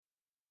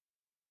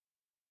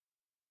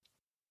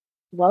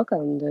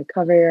Welcome to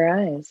Cover Your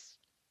Eyes.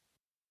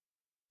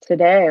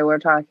 Today we're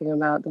talking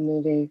about the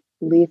movie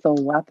Lethal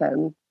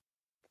Weapon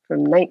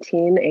from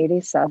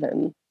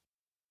 1987.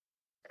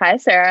 Hi,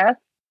 Sarah.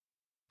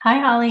 Hi,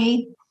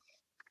 Holly.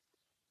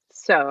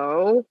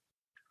 So,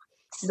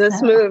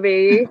 this So,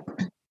 movie,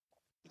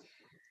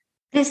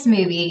 this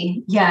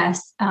movie,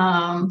 yes.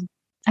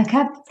 I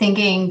kept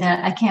thinking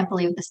that I can't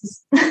believe this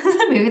is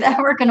the movie that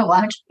we're going to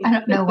watch. I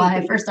don't know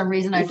why. For some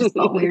reason, I just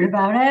felt weird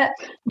about it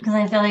because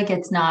I feel like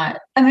it's not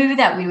a movie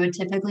that we would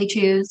typically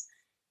choose.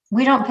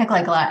 We don't pick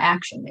like a lot of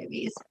action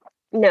movies,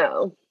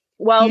 no.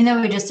 Well, even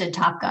though we just did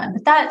Top Gun,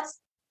 but that's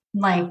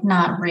like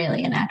not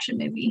really an action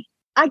movie.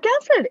 I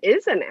guess it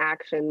is an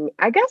action.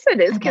 I guess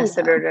it is I guess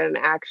so. considered an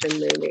action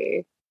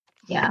movie.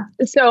 Yeah.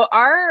 So,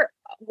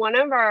 one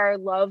of our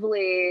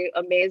lovely,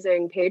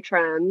 amazing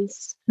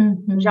patrons,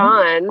 Mhm.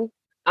 John,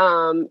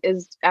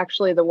 is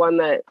actually the one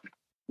that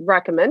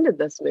recommended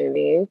this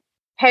movie.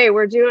 Hey,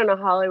 we're doing a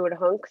Hollywood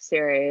Hunk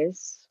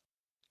series.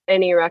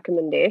 Any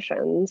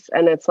recommendations?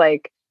 And it's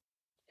like,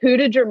 who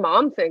did your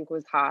mom think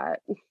was hot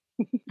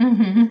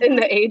Mhm. in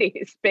the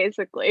 80s,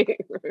 basically?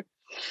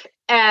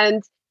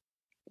 And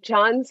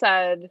John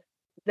said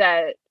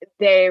that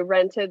they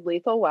rented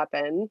Lethal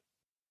Weapon.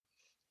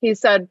 He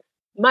said,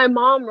 my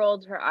mom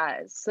rolled her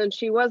eyes since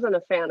she wasn't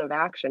a fan of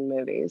action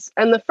movies.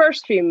 And the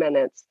first few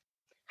minutes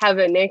have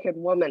a naked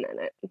woman in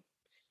it.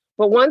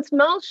 But once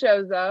Mel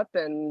shows up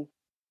and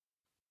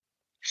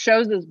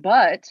shows his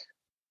butt,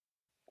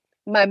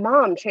 my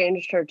mom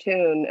changed her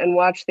tune and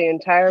watched the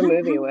entire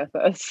movie with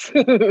us.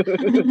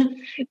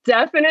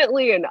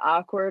 Definitely an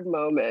awkward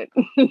moment.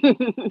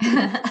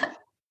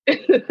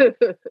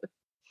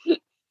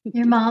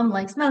 Your mom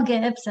likes Mel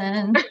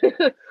Gibson.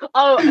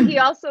 Oh, he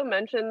also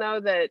mentioned, though,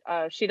 that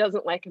she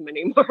doesn't like him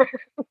anymore.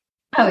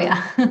 Oh,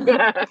 yeah.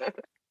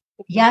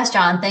 Yes,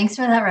 John, thanks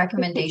for that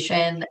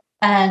recommendation.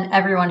 And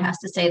everyone has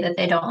to say that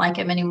they don't like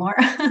him anymore.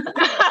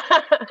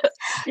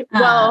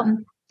 Well,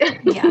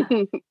 Yeah.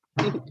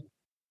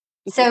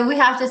 So we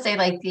have to say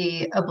like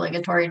the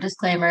obligatory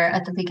disclaimer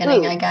at the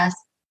beginning, I guess.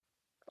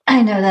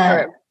 I know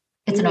that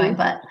it's annoying,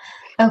 but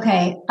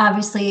okay.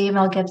 Obviously,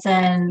 Mel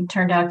Gibson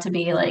turned out to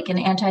be like an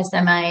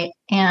anti-Semite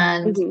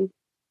and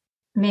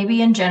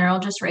maybe in general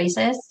just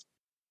racist.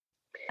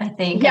 I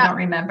think. I don't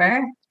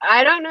remember.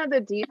 I don't know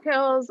the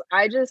details.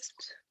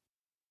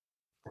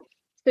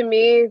 To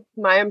me,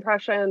 my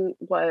impression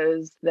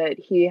was that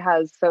he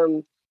has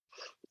some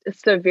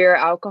severe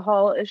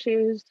alcohol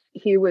issues.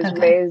 He was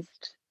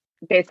raised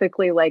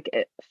basically like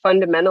a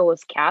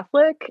fundamentalist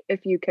Catholic,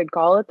 if you could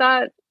call it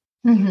that.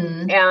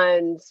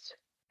 And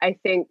I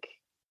think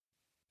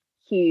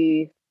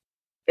he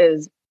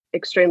is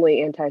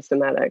extremely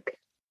anti-Semitic.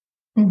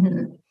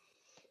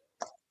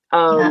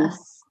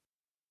 Yes.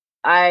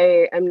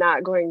 I am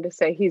not going to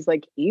say he's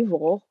like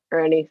evil or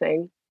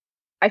anything.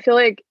 I feel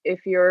like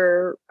if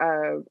you're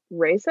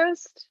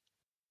racist,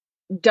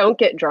 don't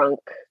get drunk.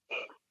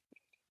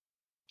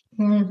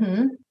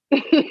 And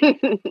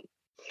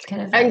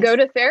go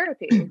to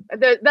therapy.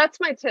 That's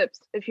my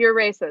tips. If you're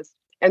racist,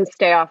 and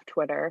stay off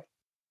Twitter.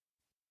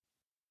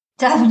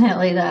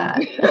 Definitely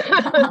that.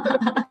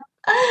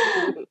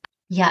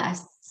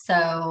 Yes.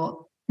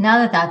 So now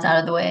that that's out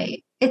of the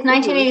way, it's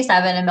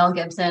 1987 and Mel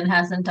Gibson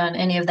hasn't done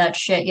any of that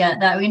shit yet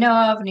that we know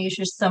of. And he's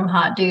just some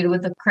hot dude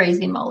with a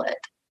crazy mullet.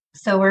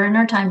 So we're in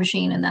our time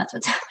machine and that's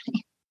what's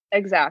happening.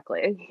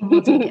 Exactly.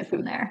 We'll take it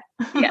from there.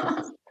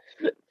 Yes.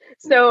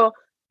 So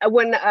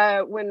when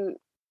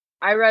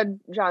I read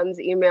John's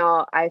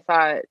email, I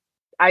thought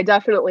I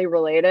definitely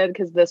related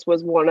because this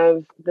was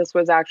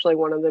actually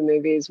one of the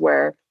movies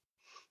where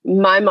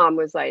my mom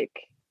was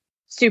like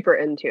super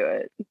into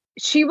it.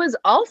 She was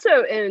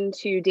also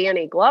into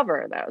Danny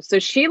Glover though, so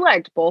she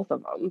liked both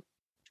of them.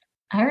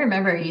 I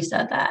remember you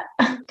said that.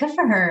 Good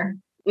for her.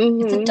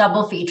 It's a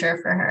double feature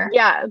for her.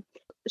 Yeah.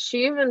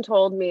 She even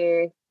told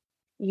me,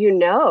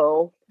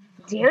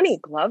 Danny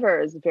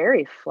Glover is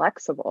very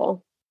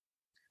flexible.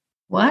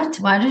 What?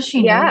 Why does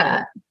she know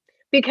that?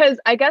 Because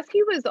I guess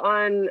he was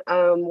on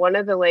one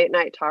of the late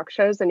night talk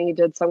shows and he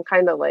did some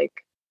kind of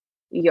like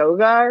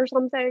yoga or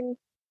something.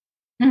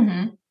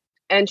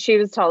 And she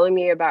was telling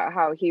me about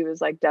how he was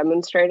like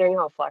demonstrating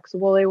how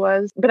flexible he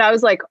was. But I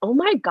was like, oh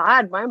my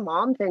God, my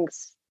mom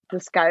thinks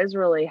this guy's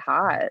really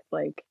hot.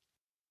 Like,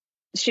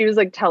 she was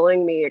like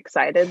telling me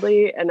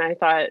excitedly. And I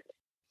thought,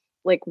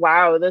 like,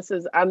 wow,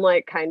 I'm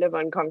like kind of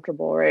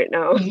uncomfortable right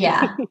now.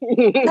 Yeah,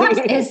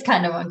 that is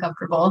kind of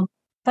uncomfortable,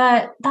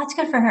 but that's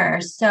good for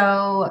her.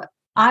 So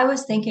I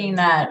was thinking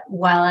that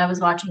while I was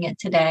watching it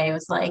today, it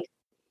was like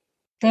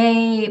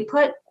they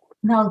put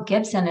Mel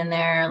Gibson in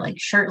there, like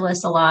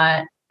shirtless a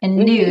lot and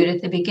nude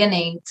at the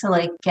beginning to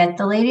like get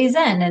the ladies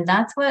in. And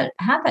that's what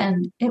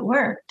happened. It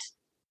worked.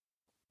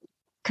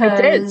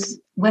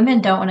 Because women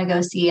don't want to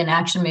go see an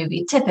action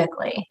movie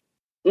typically.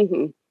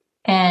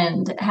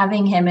 And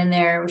having him in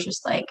there was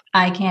just like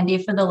eye candy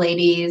for the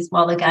ladies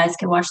while the guys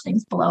could watch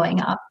things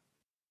blowing up.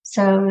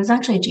 So it was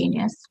actually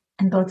genius.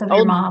 And both of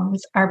your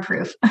moms are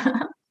proof.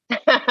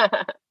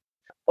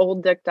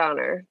 Old Dick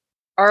Donner.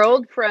 Our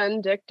old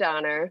friend Dick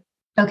Donner.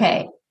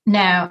 Okay.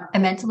 Now, I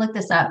meant to look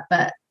this up,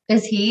 but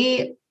is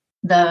he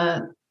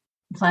the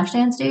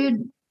Flashdance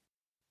dude?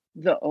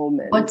 The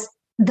Omen. What's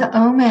the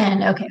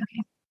Omen? Okay,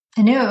 okay.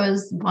 I knew it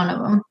was one of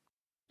them.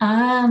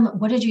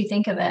 What did you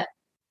think of it?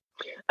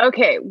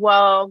 Okay,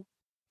 well,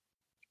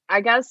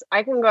 I guess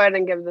I can go ahead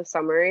and give the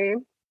summary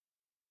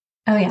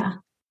Oh yeah.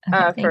 Okay,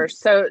 thanks. first.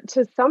 So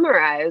to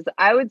summarize,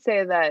 I would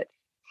say that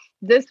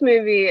this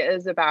movie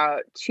is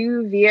about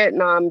two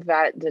Vietnam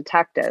vet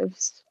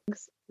detectives.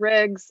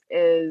 Riggs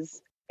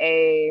is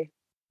a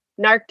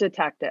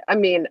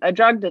a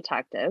drug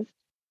detective,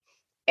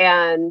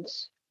 and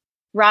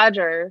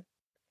Roger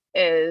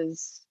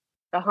is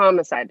a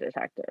homicide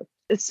detective.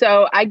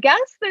 So I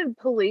guess the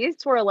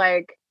police were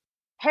like,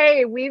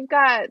 hey, we've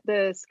got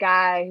this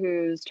guy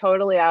who's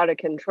totally out of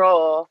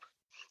control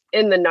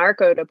in the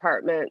narco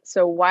department.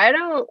 So why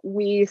don't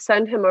we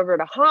send him over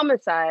to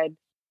homicide,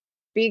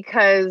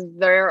 because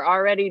they're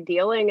already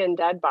dealing in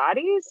dead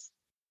bodies?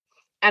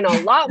 And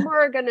a lot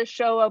more are going to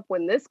show up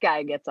when this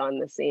guy gets on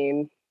the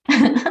scene.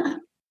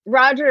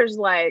 Roger's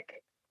like,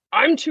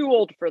 I'm too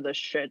old for this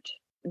shit.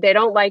 They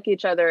don't like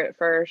each other at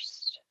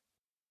first.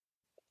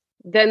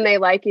 Then they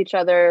like each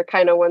other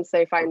kind of once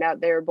they find out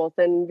they were both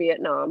in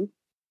Vietnam.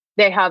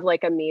 They have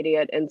like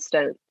immediate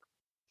instant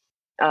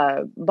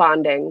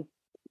bonding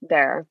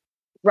there.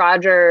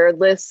 Roger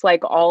lists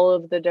like all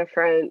of the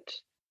different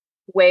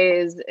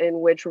ways in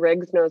which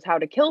Riggs knows how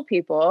to kill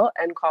people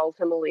and calls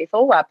him a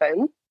lethal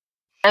weapon.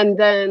 And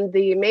then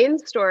the main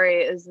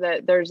story is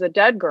that there's a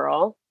dead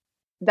girl.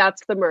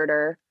 That's the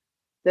murder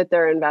that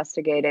they're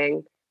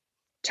investigating.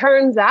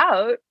 Turns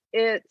out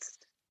it's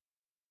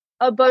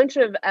a bunch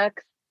of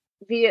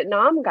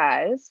ex-Vietnam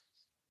guys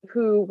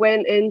who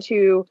went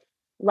into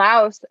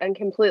Laos and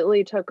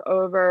completely took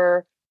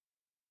over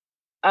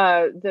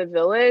the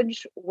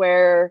village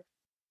where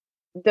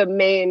the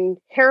main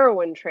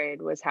heroin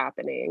trade was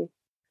happening.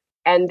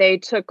 And they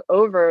took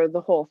over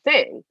the whole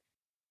thing,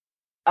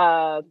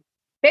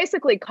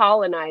 basically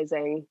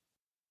colonizing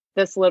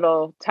this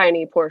little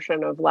tiny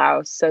portion of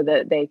Laos so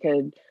that they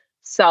could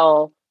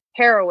sell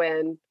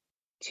heroin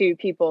to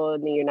people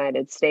in the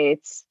United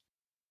States.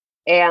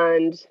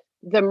 And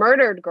the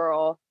murdered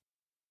girl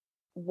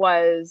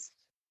was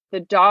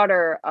the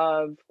daughter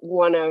of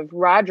one of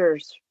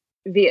Roger's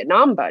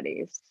Vietnam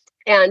buddies.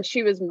 And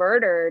she was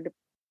murdered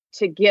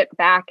to get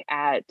back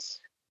at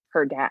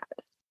her dad.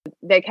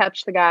 They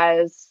catch the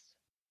guys,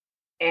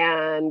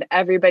 and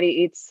everybody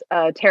eats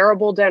a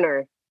terrible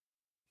dinner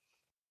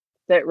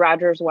that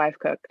Roger's wife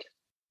cooked.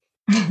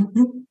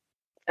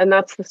 And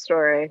that's the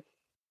story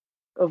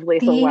of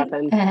Lethal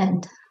Weapon.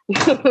 End.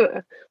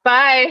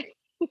 Bye.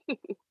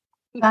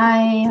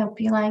 Bye.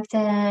 Hope you liked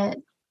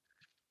it.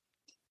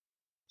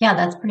 Yeah,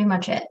 that's pretty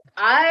much it.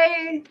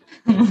 I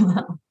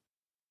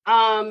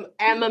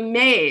am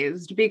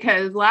amazed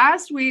because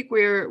last week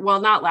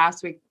not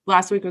last week.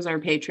 Last week was our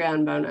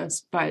Patreon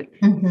bonus, but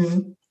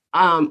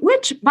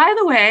which, by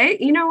the way,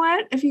 you know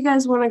what? If you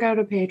guys want to go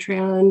to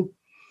Patreon,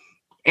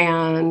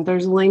 and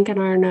there's a link in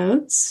our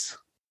notes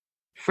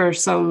for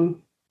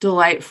some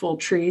delightful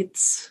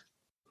treats.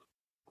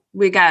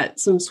 We got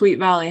some Sweet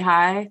Valley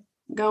High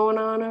going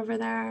on over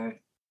there.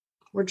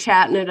 We're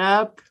chatting it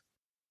up,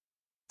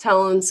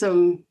 telling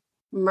some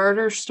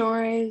murder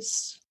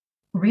stories.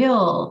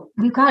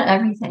 We've got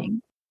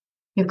everything.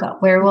 We've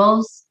got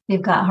werewolves.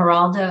 We've got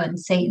Geraldo and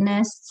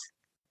Satanists.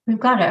 We've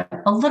got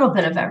a little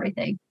bit of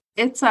everything.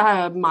 It's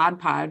a Mod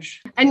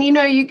Podge. And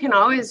you can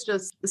always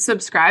just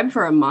subscribe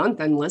for a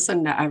month and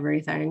listen to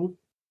everything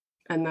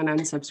and then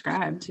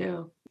unsubscribe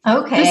too.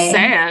 Okay. Just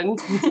saying.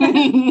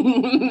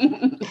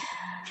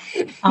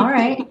 All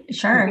right,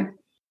 sure.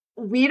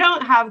 We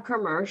don't have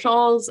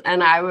commercials,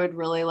 and I would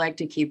really like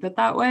to keep it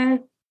that way.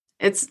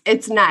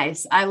 It's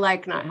nice. I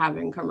like not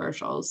having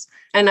commercials.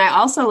 And I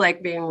also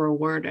like being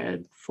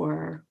rewarded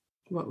for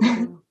what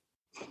we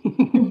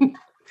do.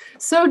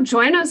 So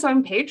join us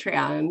on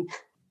Patreon.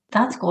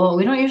 That's cool.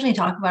 We don't usually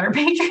talk about our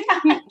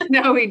Patreon.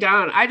 No, we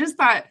don't. I just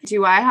thought,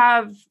 do I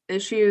have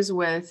issues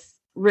with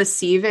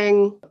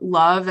receiving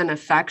love and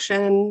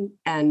affection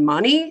and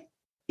money?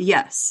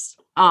 Yes.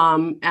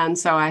 And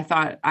so I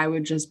thought I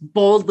would just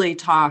boldly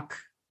talk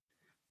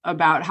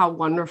about how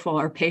wonderful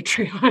our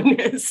Patreon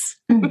is.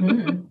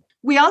 Mm-hmm.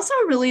 We also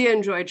really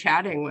enjoy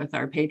chatting with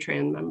our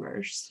Patreon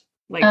members.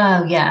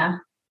 Oh, yeah.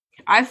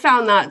 I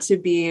found that to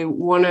be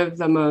one of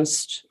the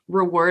most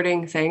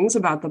rewarding things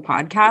about the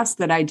podcast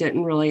that I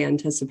didn't really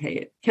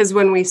anticipate. Because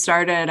when we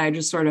started, I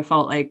just sort of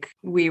felt like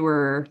we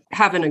were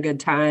having a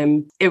good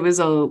time. It was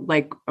a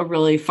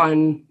really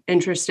fun,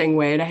 interesting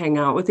way to hang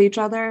out with each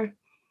other.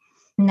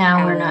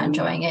 Now we're not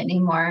enjoying it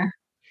anymore.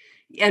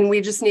 And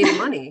we just need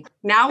money.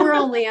 Now we're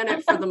only in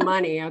it for the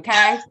money,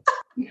 okay?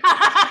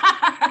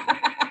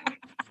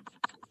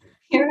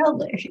 You're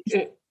hilarious.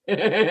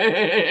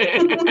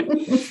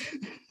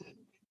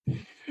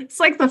 It's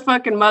like the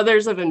fucking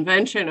mothers of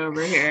invention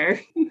over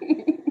here.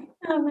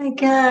 Oh my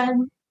God.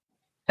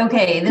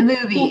 Okay, the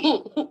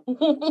movie.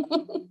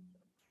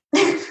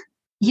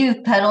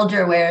 You've peddled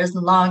your wares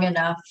long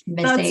enough,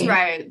 Missy. That's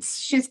right.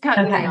 She's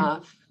cutting me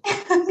off.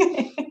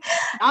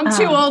 I'm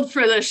too old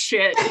for this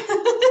shit.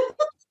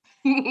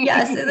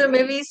 Yeah, so the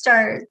movie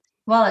starts,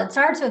 well, it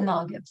starts with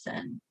Mel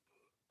Gibson.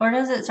 Or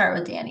does it start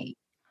with Danny?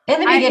 In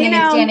the beginning,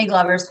 it's Danny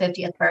Glover's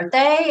 50th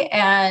birthday,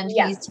 and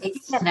he's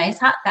taking a nice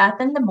hot bath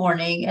in the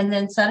morning, and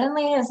then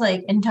suddenly his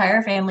like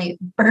entire family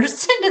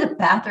bursts into the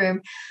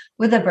bathroom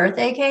with a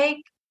birthday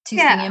cake to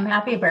sing him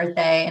happy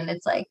birthday. And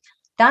it's like,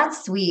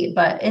 that's sweet,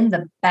 but in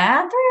the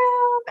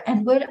bathroom?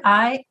 And would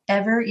I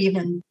ever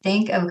even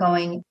think of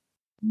going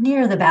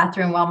near the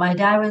bathroom while my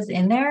dad was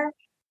in there?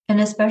 And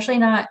especially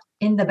not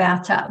in the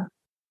bathtub.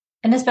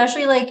 And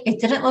especially like it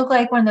didn't look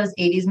like one of those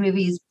 80s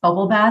movies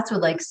bubble baths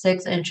with like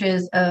 6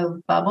 inches of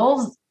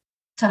bubbles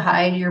to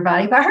hide your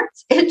body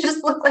parts. It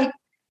just looked like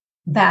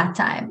bath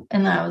time.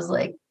 And I was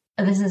like,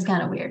 this is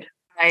kind of weird.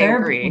 They're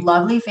agree. A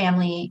lovely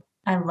family.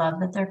 I love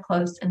that they're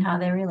close and how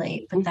they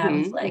relate. But that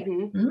was like,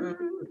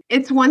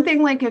 It's one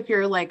thing like if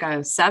you're like a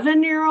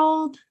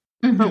 7-year-old,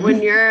 but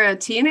when you're a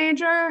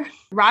teenager,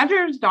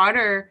 Roger's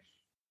daughter,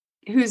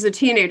 who's a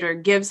teenager,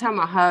 gives him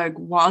a hug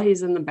while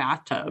he's in the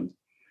bathtub.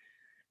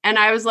 And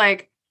I was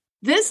like,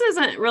 this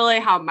isn't really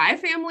how my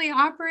family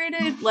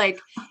operated. Like,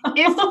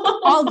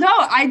 although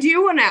I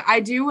do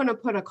want to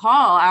put a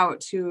call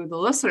out to the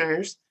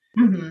listeners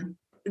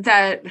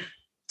that,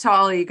 to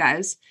all you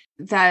guys,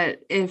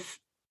 that if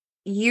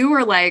you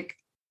were like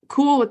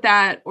cool with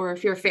that, or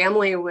if your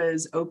family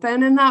was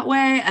open in that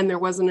way and there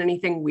wasn't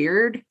anything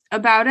weird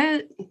about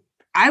it,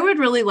 I would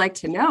really like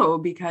to know,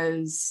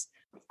 because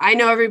I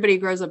know everybody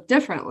grows up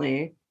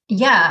differently.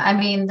 Yeah, I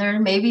mean,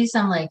 there may be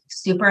some like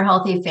super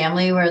healthy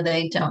family where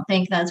they don't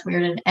think that's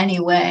weird in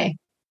any way.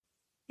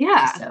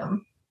 Yeah.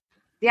 So,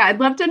 yeah, I'd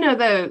love to know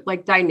the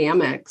like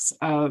dynamics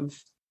of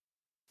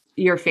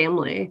your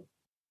family,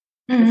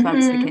 if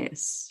that's the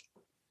case.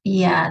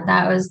 Yeah,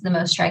 that was the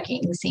most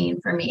striking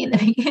scene for me in the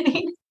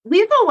beginning.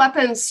 Lethal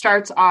Weapon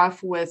starts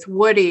off with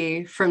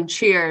Woody from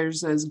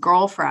Cheers'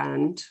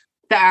 girlfriend,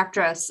 the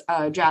actress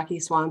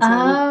Jackie Swanson.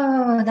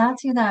 Oh,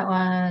 that's who that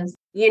was.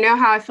 You know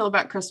how I feel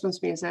about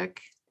Christmas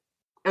music?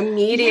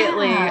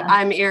 Immediately,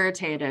 I'm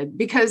irritated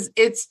because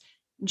it's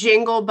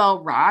Jingle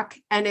Bell Rock,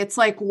 and it's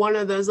like one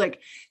of those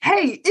like,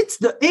 hey, it's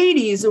the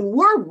 80s and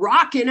we're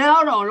rocking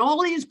out on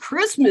all these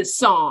Christmas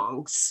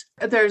songs.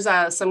 There's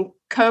some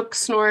coke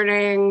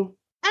snorting,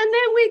 and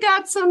then we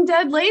got some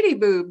dead lady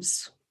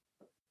boobs.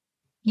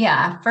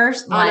 Yeah,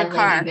 first live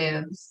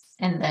lady boobs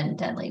and then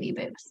dead lady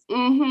boobs.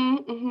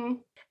 And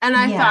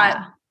I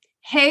thought,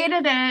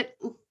 hated it.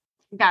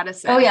 Gotta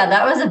say. Oh, yeah,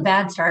 that was a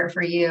bad start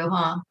for you,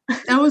 huh?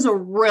 That was a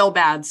real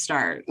bad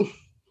start.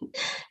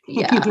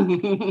 Yeah.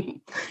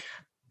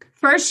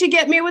 First, you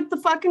get me with the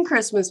fucking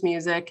Christmas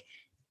music,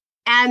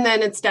 and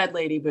then it's dead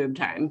lady boob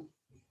time.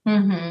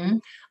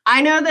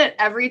 I know that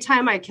every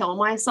time I kill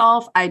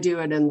myself, I do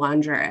it in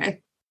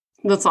lingerie.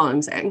 That's all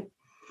I'm saying.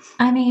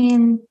 I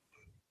mean,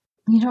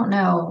 you don't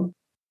know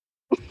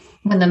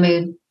when the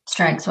mood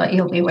strikes what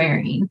you'll be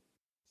wearing.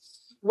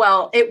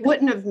 Well, it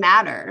wouldn't have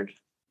mattered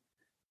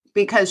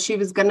because she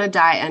was going to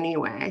die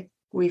anyway,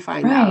 we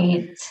find out.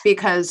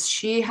 Because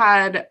she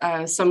had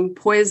some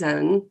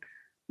poison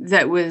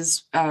that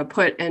was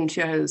put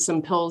into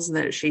some pills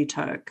that she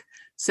took.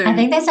 So I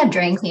think they said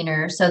drain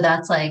cleaner. So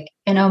that's like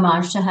an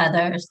homage to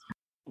Heathers.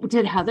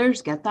 Did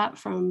Heathers get that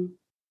from?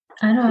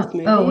 I don't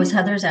know. Oh, was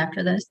Heathers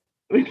after this?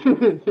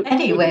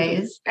 Anyway,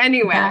 it's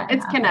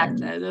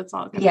connected. It's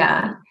all connected.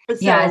 Yeah. So,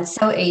 yeah, it's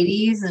so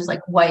 80s. There's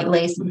like white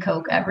lace and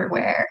coke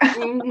everywhere.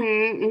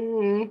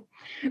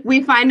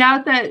 We find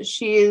out that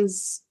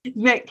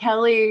that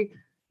Kelly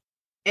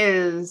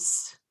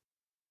is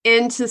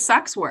into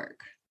sex work.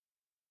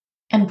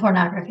 And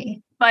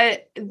pornography.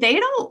 But they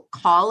don't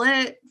call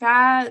it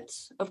that,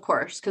 of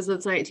course, because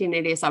it's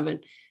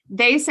 1987.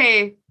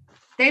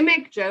 They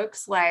make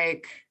jokes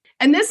like,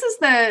 and this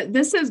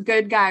is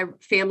good guy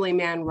family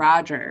man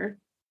Roger.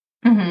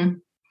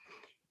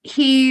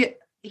 He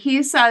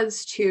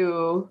says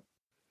to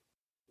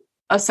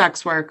a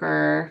sex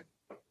worker,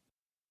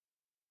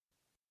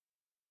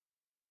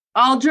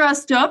 all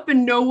dressed up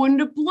and no one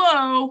to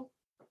blow.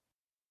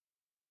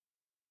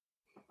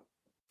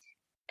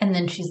 And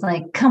then she's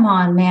like, come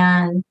on,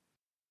 man.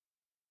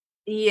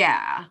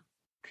 Yeah.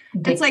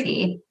 Dixie. It's like,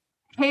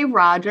 hey,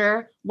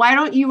 Roger, why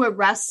don't you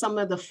arrest some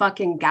of the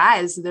fucking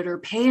guys that are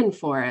paying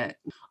for it?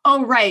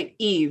 Oh, right,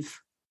 Eve.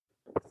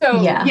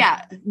 So,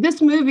 yeah,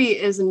 this movie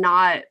is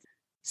not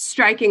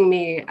striking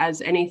me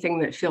as anything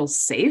that feels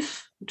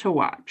safe to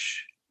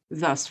watch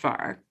thus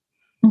far.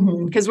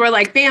 Because we're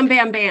like, bam,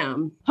 bam,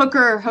 bam,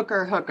 hooker,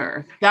 hooker,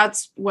 hooker.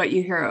 That's what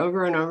you hear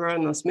over and over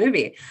in this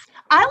movie.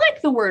 I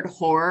like the word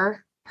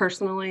whore,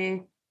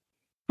 personally.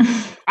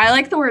 I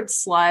like the word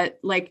slut.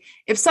 Like,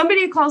 if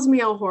somebody calls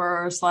me a whore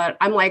or a slut,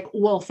 I'm like,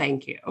 well,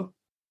 thank you.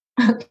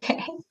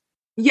 Okay.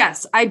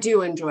 Yes, I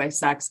do enjoy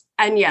sex.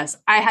 And yes,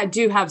 I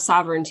do have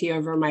sovereignty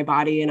over my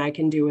body and I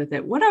can do with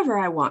it whatever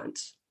I want.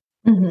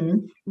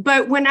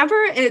 But whenever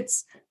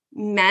it's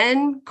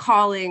men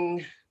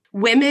calling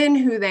women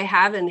who they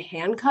have in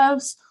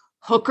handcuffs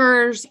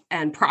hookers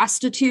and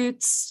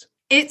prostitutes,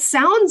 it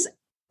sounds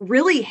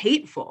really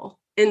hateful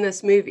in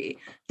this movie,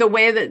 the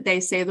way that they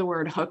say the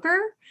word hooker.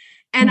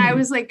 And I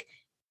was like,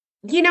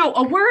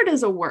 a word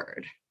is a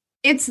word.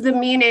 It's the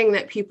meaning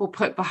that people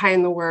put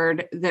behind the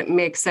word that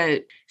makes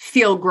it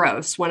feel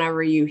gross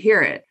whenever you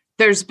hear it.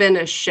 There's been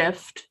a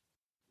shift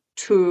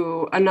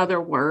to another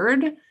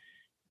word,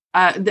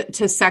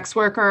 to sex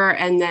worker,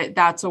 and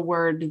that's a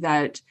word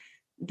that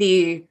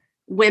the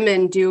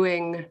women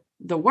doing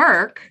the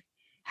work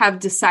have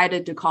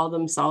decided to call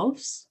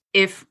themselves.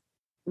 If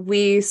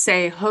we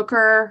say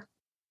hooker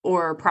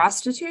or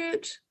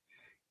prostitute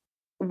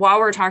while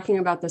we're talking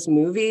about this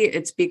movie,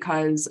 it's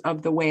because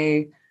of the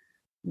way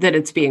that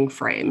it's being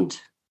framed.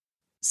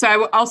 So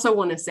I also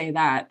want to say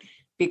that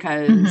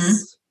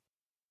because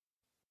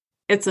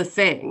it's a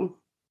thing.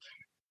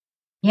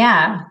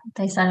 Yeah,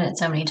 they said it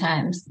so many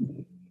times.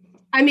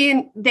 I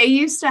mean, they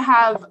used to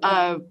have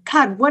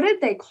God, what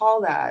did they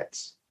call that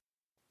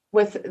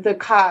with the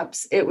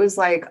cops? It was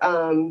like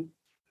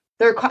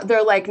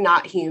they're like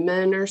not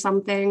human or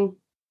something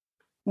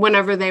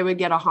whenever they would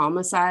get a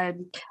homicide.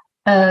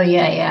 Oh,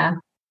 yeah.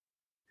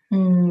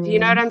 Do you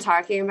know what I'm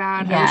talking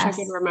about? Yes. I wish I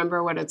could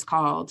remember what it's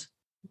called.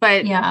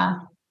 But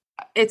yeah,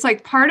 it's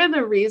like part of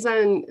the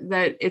reason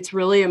that it's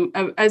really,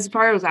 as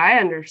far as I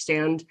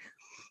understand,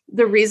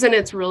 the reason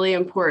it's really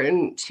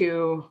important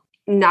to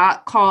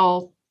not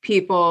call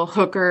people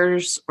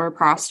hookers or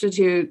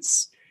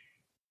prostitutes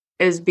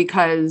is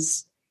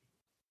because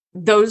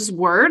those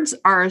words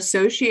are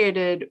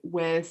associated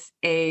with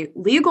a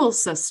legal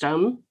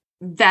system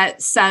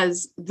that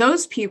says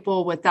those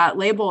people with that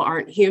label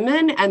aren't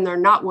human and they're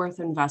not worth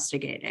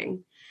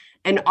investigating.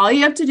 And all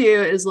you have to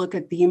do is look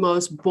at the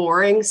most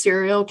boring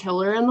serial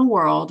killer in the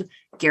world,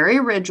 Gary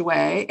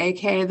Ridgway,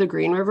 aka the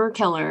Green River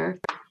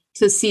Killer,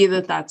 to see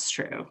that that's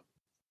true.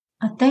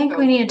 I think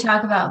we need to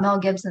talk about Mel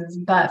Gibson's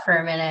butt for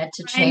a minute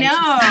to change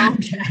the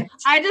subject.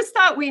 I just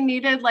thought we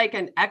needed like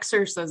an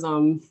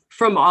exorcism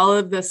from all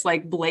of this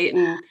like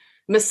blatant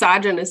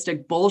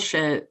misogynistic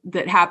bullshit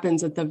that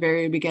happens at the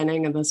very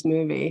beginning of this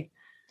movie.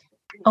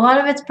 A lot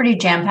of it's pretty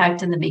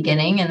jam-packed in the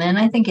beginning, and then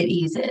I think it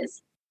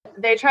eases.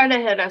 They try to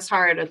hit us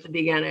hard at the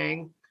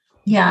beginning.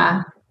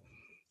 Yeah.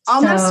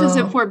 Almost as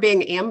if we're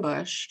being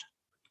ambushed.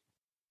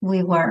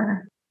 We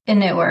were,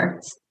 and it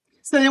worked.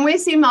 So then we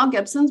see Mel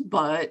Gibson's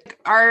butt.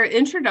 Our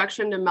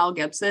introduction to Mel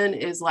Gibson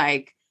is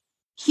like,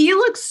 he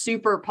looks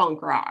super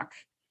punk rock.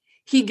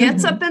 He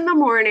gets up in the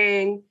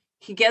morning,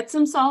 he gets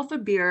himself a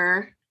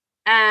beer,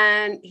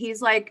 and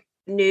he's like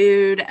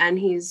nude, and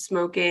he's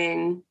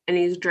smoking, and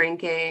he's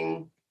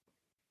drinking.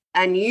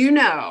 And you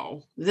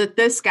know that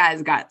this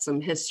guy's got some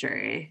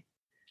history.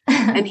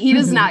 And he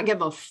does not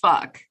give a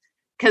fuck.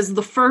 Because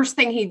the first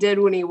thing he did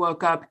when he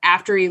woke up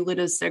after he lit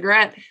his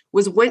cigarette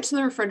was went to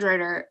the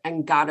refrigerator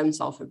and got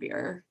himself a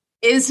beer.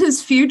 Is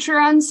his future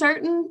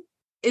uncertain?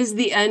 Is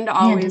the end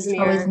always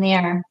near? Always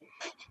near.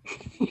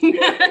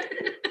 Jim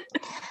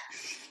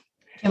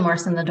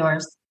Morrison, The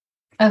Doors.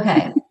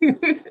 Okay.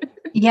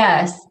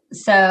 Yes.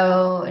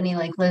 So, and he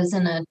like lives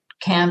in a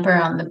camper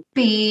on the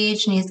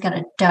beach, and he's got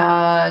a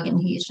dog, and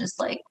he's just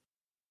like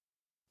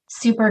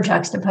super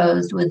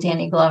juxtaposed with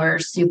Danny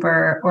Glover's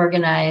super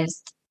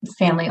organized,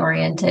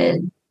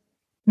 family-oriented,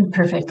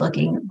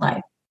 perfect-looking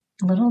life.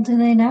 Little do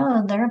they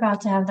know they're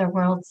about to have their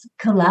worlds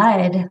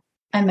collide.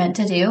 I meant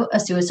to do a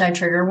suicide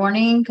trigger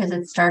warning because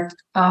it starts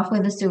off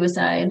with a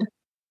suicide.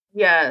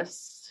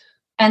 Yes.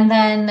 And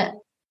then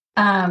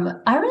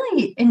I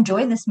really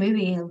enjoyed this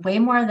movie way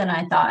more than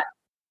I thought.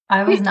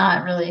 I was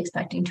not really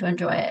expecting to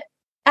enjoy it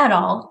at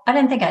all. I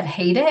didn't think I'd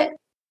hate it,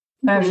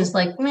 but I was just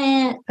like,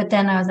 meh. But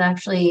then I was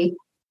actually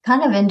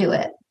kind of into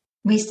it.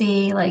 We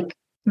see like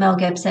Mel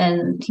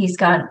Gibson, he's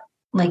got,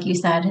 like you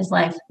said, his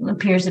life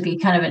appears to be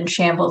kind of in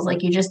shambles.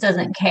 Like he just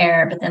doesn't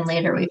care. But then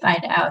later we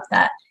find out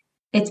that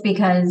it's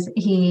because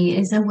he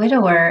is a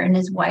widower and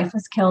his wife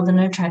was killed in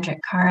a tragic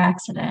car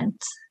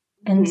accident.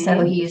 And so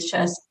he's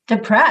just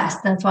depressed.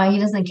 That's why he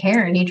doesn't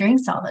care. And he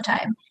drinks all the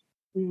time.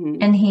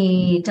 And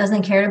he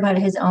doesn't care about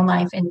his own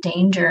life in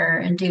danger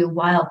and do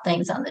wild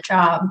things on the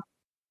job.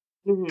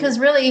 Because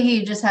really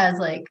he just has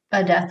like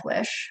a death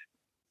wish.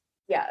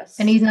 Yes.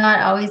 And he's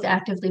not always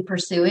actively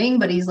pursuing,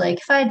 but he's like,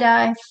 if I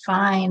die,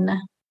 fine.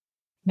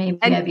 Maybe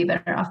I'd be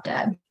better off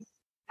dead.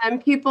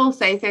 And people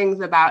say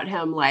things about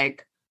him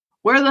like,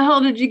 where the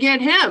hell did you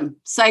get him?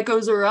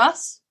 Psychos or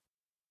Us?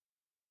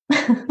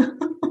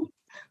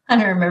 I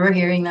don't remember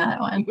hearing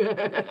that one.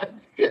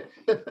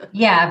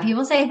 Yeah,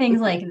 people say things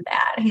like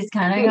that. He's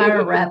kind of got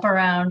a rep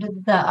around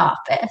the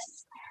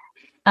office.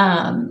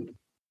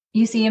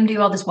 You see him do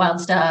all this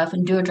wild stuff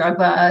and do a drug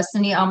bust,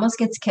 and he almost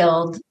gets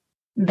killed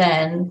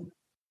then.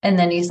 And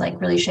then he's like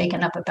really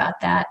shaken up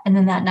about that. And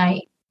then that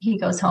night he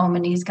goes home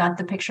and he's got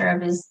the picture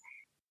of his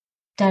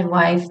dead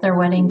wife, their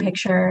wedding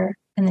picture.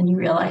 And then you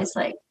realize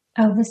like,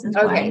 oh, this is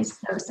why he's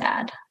so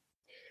sad.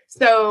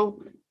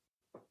 So,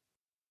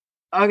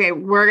 okay,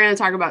 we're going to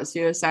talk about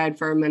suicide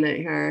for a minute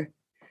here.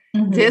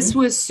 This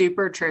was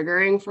super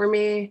triggering for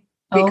me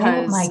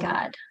because oh my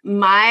God,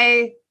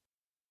 my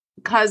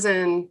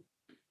cousin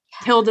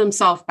killed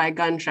himself by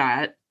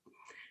gunshot.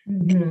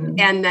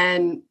 And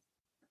then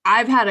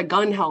I've had a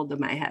gun held to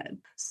my head.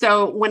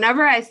 So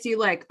whenever I see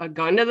like a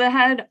gun to the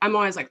head, I'm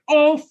always like,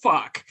 oh,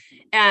 fuck.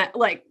 And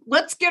like,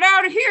 let's get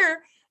out of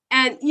here.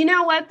 And you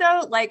know what,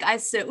 though? Like, I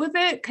sit with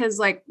it because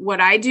like what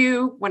I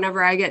do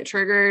whenever I get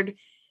triggered,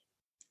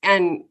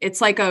 and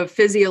it's like a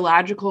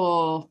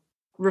physiological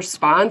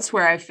response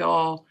where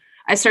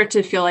I start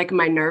to feel like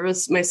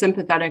my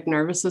sympathetic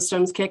nervous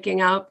system's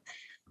kicking up.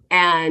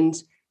 And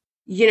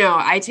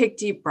I take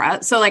deep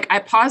breaths. So like I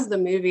paused the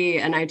movie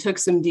and I took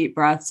some deep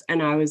breaths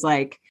and I was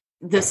like,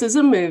 this is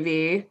a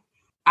movie.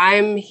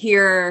 I'm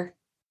here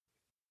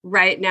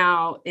right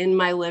now in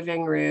my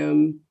living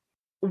room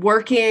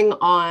working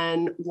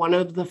on one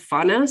of the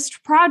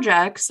funnest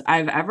projects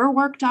I've ever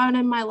worked on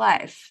in my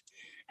life.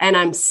 And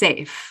I'm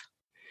safe.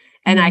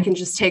 And I can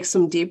just take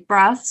some deep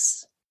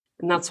breaths.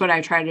 And that's what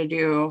I try to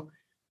do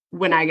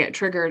when I get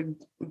triggered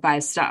by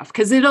stuff,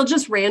 because it'll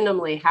just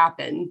randomly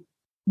happen.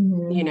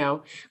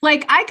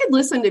 Like I could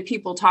listen to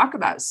people talk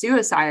about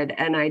suicide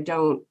and I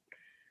don't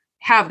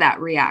have that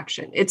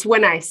reaction. It's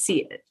when I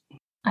see it.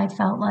 I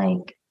felt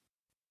like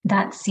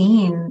that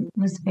scene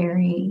was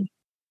very,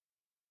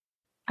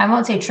 I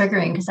won't say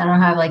triggering because I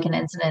don't have like an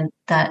incident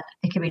that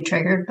it could be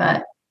triggered,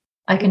 but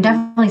I can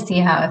definitely see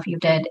how if you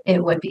did,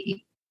 it would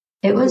be.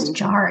 It was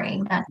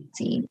jarring, that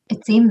scene.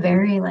 It seemed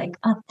very like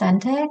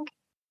authentic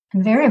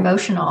and very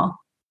emotional.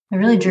 It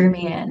really drew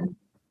me in.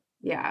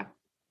 Yeah.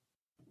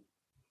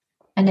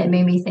 And it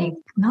made me think,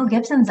 Mel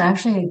Gibson's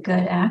actually a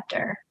good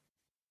actor.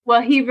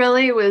 Well, he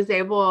really was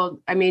he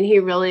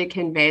really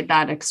conveyed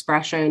that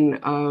expression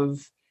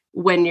of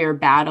when you're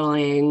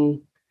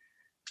battling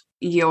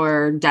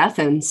your death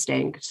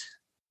instinct.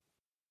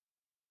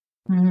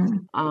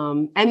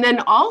 And then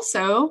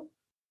also,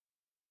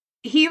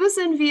 he was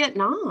in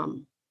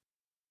Vietnam.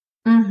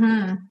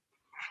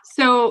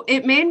 So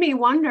it made me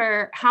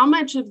wonder how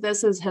much of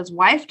this is his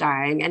wife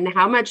dying and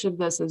how much of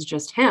this is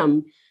just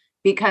him.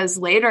 Because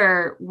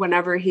later,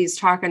 whenever he's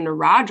talking to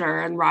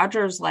Roger, and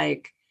Roger's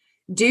like,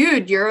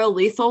 dude, you're a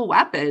lethal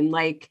weapon.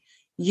 Like,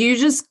 you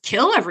just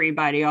kill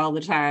everybody all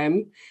the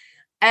time.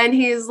 And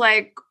he's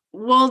like,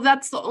 well,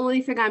 that's the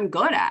only thing I'm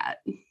good at.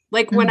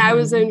 Like, when I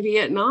was in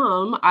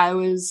Vietnam, I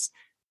was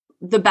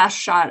the best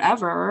shot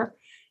ever.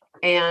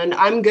 And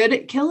I'm good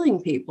at killing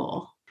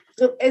people.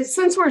 So,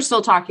 since we're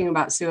still talking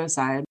about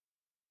suicide,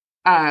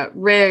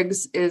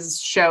 Riggs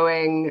is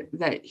showing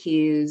that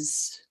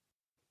he's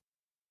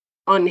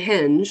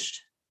unhinged.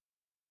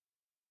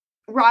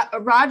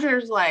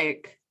 Roger's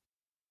like,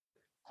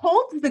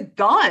 hold the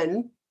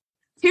gun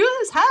to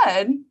his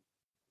head.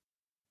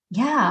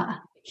 Yeah.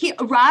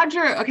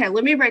 Okay,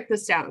 let me break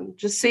this down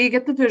just so you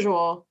get the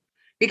visual,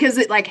 because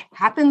it like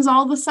happens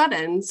all of a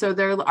sudden. So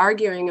they're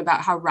arguing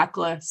about how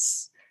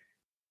reckless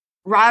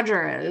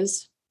Roger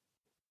is.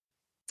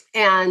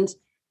 And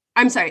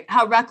I'm sorry,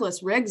 how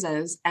reckless Riggs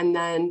is. And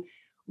then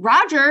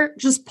Roger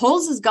just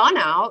pulls his gun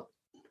out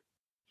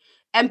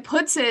and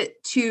puts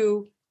it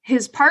to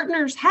his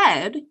partner's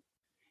head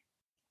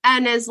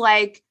and is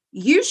like,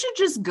 you should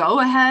just go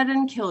ahead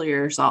and kill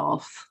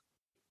yourself.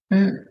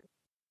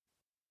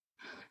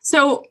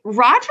 So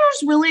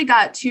Roger's really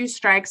got two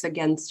strikes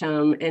against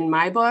him in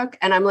my book.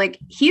 And I'm like,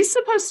 he's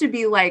supposed to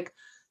be like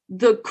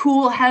the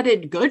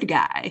cool-headed good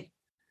guy.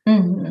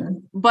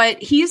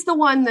 But he's the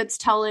one that's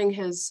telling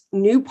his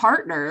new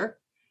partner,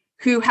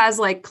 who has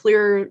like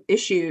clear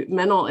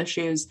mental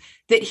issues,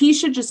 that he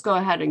should just go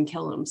ahead and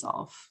kill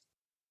himself.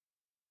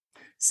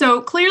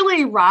 So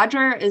clearly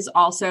Roger is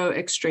also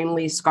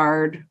extremely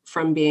scarred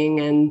from being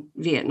in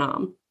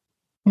Vietnam,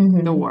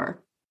 the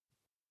war.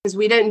 Because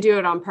we didn't do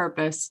it on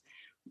purpose.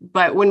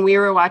 But when we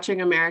were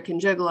watching American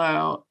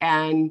Gigolo,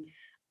 and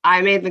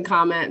I made the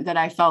comment that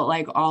I felt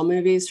like all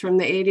movies from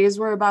the 80s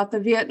were about the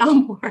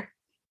Vietnam War.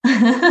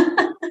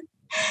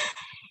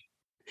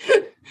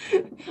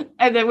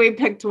 And then we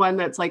picked one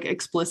that's like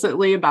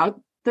explicitly about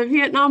the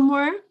Vietnam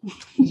War.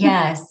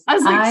 Yes.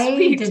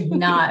 I did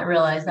not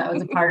realize that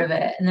was a part of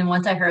it. And then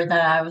once I heard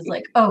that, I was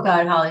like, oh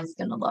God, Holly's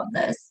going to love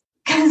this.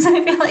 Because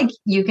I feel like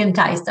you can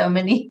tie so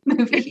many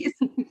movies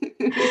to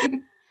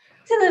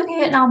the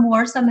Vietnam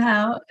War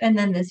somehow. And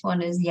then this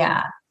one is,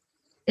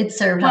 it's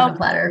served on a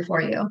platter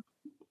for you.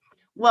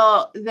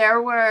 Well,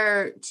 there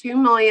were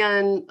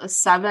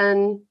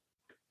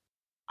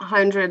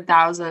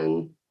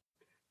 2,700,000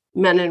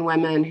 men and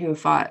women who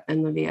fought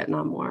in the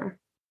Vietnam War.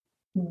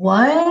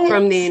 What?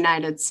 From the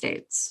United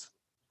States.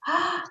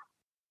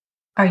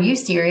 Are you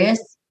serious?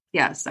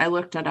 Yes, I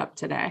looked it up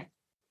today.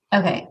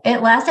 Okay.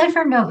 It lasted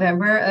from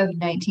November of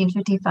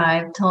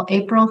 1955 till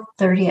April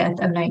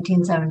 30th of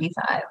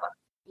 1975.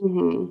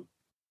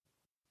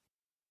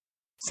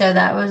 So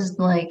that was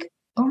like,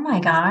 oh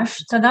my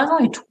gosh. So that was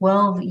only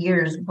 12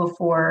 years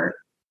before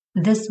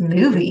this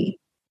movie.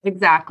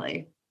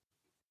 Exactly.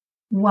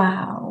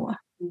 Wow.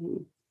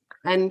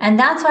 And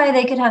that's why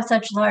they could have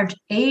such large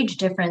age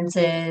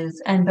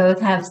differences and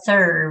both have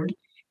served.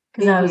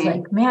 Because I was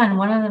like, man,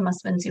 one of them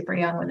must have been super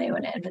young when they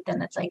went in. But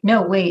then it's like,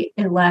 no, wait,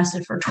 it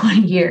lasted for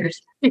 20 years.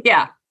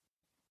 Yeah.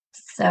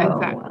 So,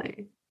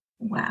 exactly.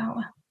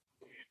 Wow.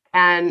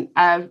 And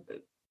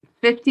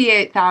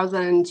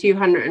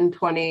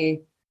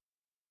 58,220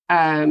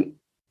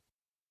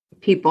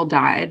 people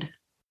died.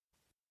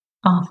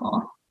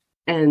 Awful.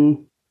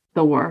 In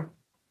the war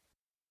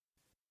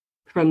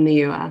from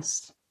the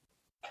US.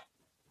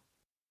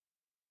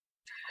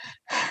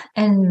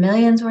 And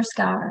millions were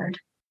scarred.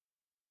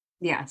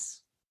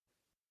 Yes.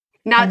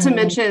 Not to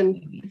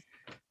mention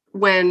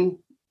when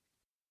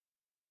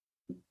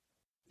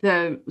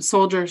the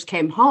soldiers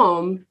came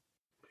home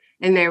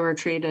and they were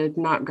treated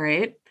not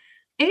great.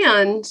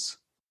 And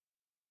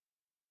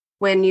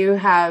when you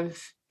have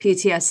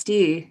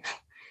PTSD,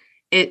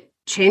 it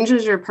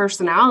changes your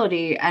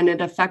personality and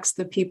it affects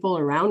the people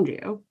around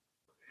you.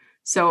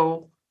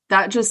 So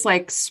that just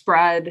like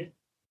spread,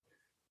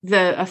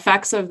 the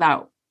effects of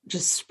that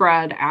just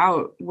spread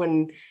out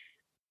when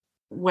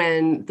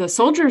the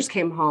soldiers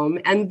came home.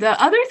 And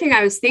the other thing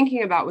I was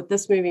thinking about with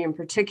this movie in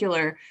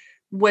particular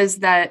was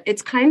that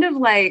it's kind of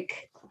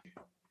like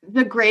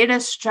the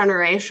greatest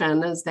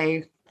generation, as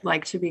they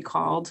like to be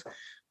called.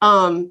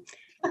 They're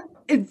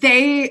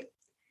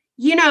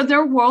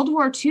World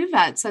War II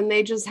vets, and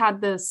they just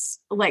had this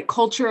like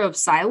culture of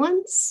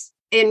silence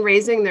in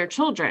raising their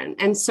children.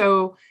 And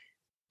so,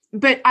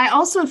 but I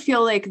also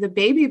feel like the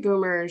baby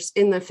boomers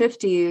in the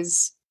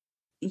 50s,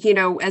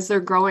 as they're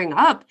growing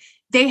up,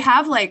 they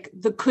have like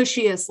the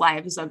cushiest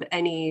lives of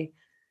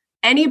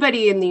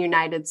anybody in the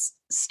United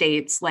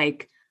States,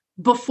 like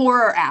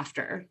before or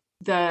after.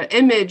 The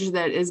image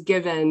that is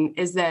given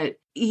is that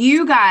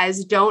you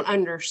guys don't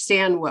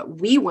understand what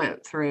we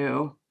went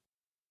through.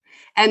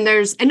 And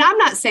I'm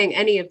not saying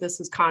any of this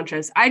is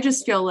conscious. I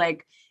just feel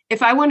like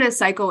if I want to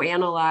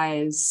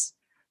psychoanalyze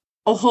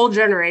a whole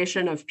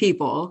generation of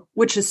people,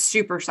 which is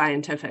super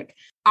scientific,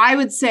 I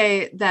would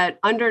say that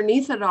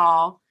underneath it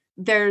all,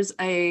 there's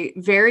a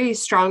very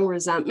strong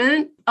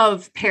resentment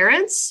of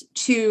parents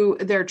to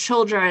their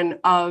children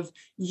of,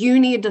 you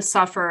need to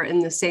suffer in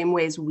the same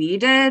ways we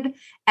did,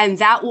 and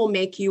that will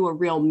make you a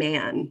real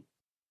man.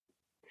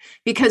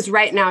 Because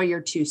right now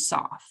you're too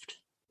soft.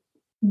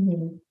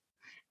 Mm-hmm.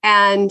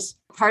 And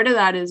part of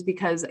that is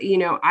because,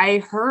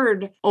 I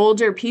heard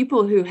older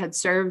people who had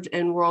served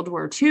in World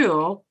War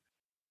II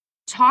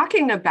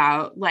talking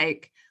about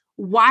like,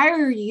 why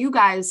are you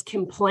guys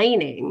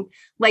complaining?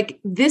 Like,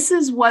 this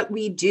is what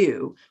we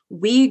do.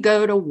 We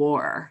go to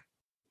war.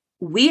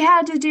 We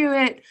had to do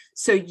it.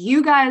 So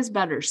you guys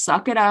better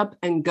suck it up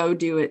and go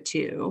do it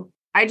too.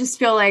 I just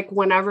feel like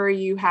whenever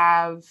you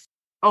have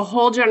a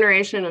whole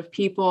generation of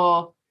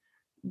people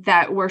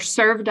that were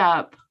served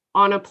up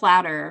on a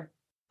platter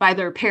by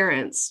their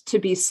parents to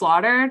be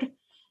slaughtered,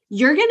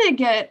 you're going to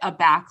get a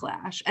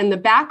backlash. And the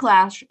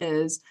backlash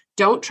is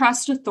don't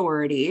trust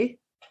authority.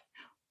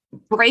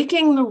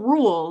 Breaking the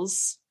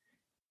rules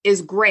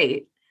is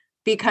great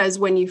because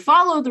when you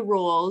follow the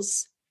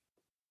rules,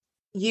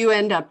 you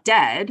end up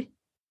dead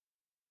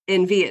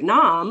in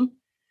Vietnam,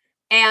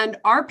 and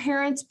our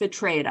parents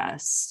betrayed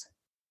us.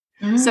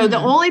 So the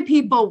only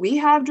people we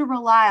have to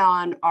rely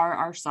on are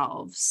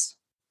ourselves.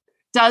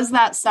 Does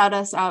that set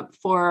us up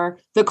for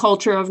the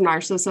culture of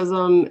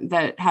narcissism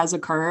that has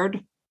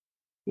occurred?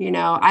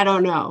 I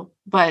don't know,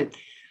 but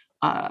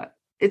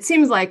it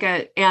seems like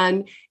it.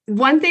 And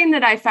one thing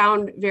that I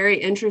found very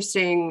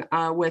interesting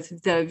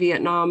with the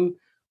Vietnam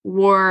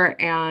War,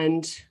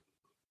 and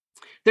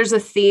there's a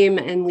theme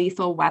in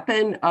Lethal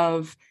Weapon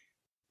of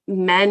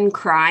men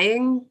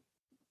crying,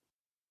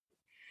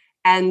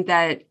 and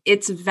that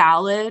it's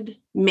valid,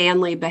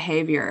 manly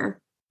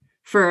behavior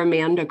for a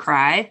man to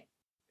cry.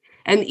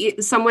 And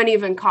someone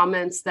even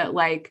comments that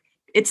like,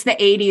 it's the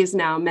 80s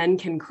now, men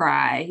can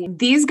cry.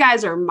 These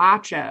guys are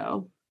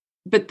macho,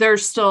 but they're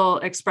still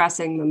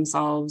expressing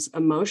themselves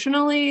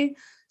emotionally.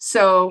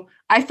 So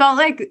I felt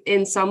like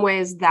in some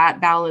ways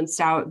that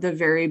balanced out the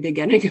very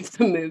beginning of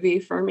the movie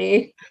for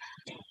me.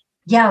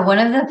 Yeah, one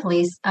of the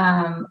police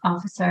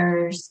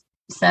officers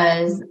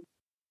says,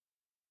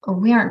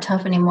 we aren't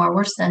tough anymore.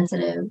 We're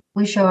sensitive.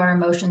 We show our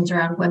emotions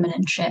around women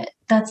and shit.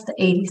 That's the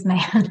 80s,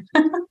 man.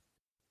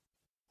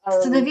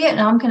 So the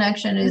Vietnam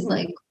connection is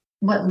like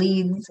what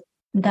leads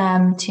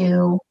them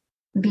to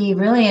be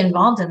really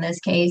involved in this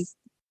case.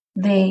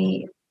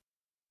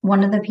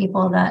 One of the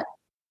people that,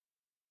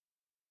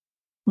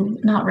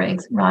 not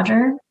Riggs,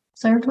 Roger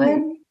served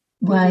with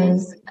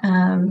was,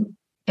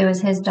 it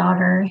was his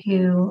daughter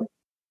who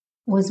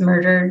was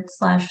murdered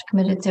 /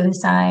 committed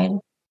suicide.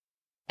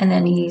 And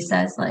then he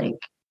says like,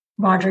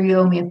 Roger, you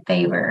owe me a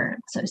favor.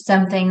 So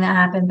something that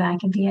happened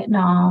back in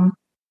Vietnam,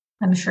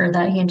 I'm sure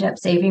that he ended up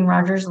saving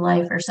Roger's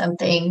life or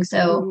something.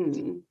 So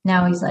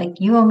now he's like,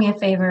 you owe me a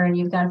favor and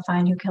you've got to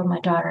find who killed my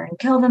daughter and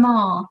kill them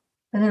all.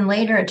 And then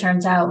later it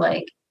turns out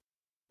like,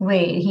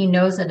 wait, he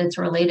knows that it's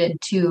related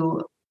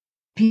to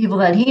people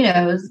that he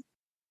knows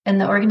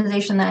and the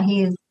organization that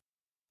he's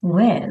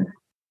with.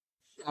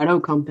 Shadow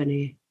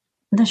Company.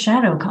 The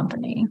Shadow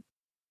Company.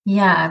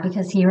 Yeah,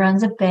 because he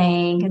runs a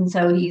bank, and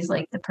so he's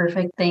like the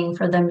perfect thing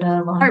for them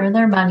to launder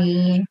their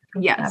money.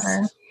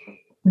 Yes.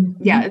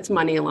 Yeah, it's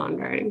money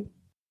laundering.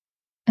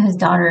 His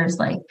daughter is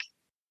like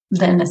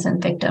the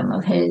innocent victim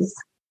of his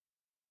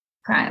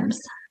crimes.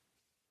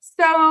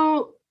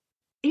 So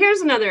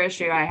here's another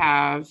issue I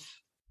have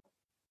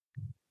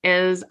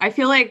is I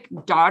feel like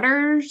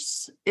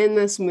daughters in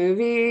this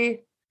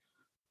movie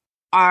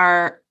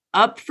are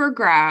up for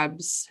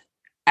grabs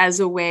as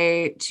a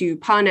way to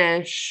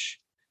punish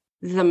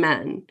the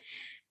men.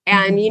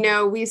 And,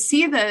 we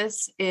see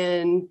this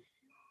in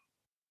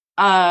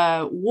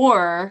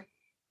war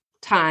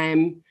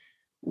time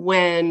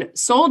when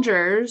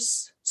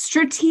soldiers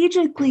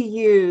strategically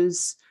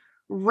use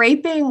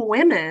raping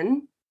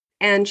women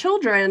and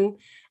children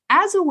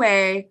as a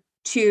way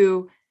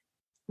to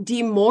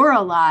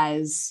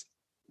demoralize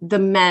the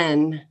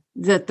men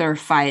that they're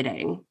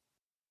fighting,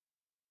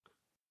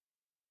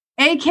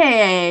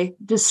 aka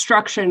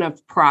destruction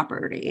of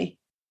property.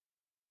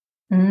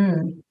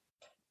 And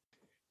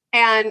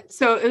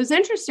so it was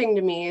interesting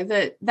to me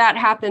that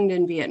happened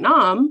in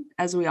Vietnam,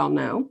 as we all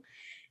know,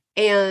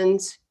 and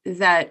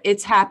that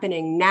it's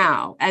happening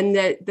now, and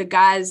that the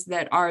guys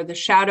that are the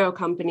shadow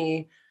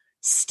company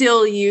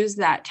still use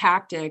that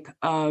tactic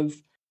of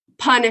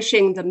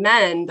punishing the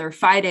men they're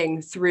fighting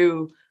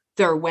through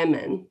their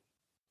women.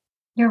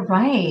 You're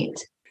right.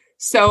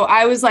 So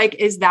I was like,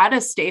 is that a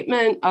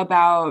statement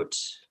about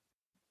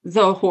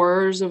the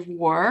horrors of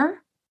war?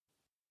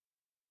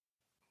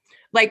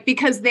 Like,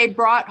 because they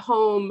brought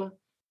home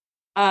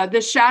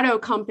the shadow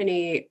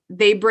company,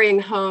 they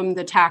bring home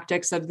the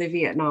tactics of the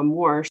Vietnam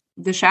War.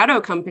 The shadow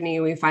company,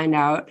 we find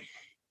out,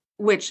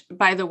 which,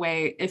 by the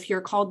way, if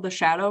you're called the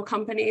shadow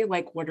company,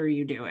 like, what are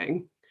you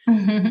doing?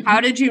 How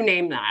did you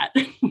name that?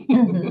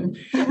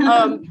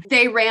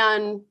 They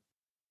ran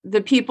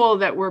the people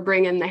that were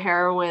bringing the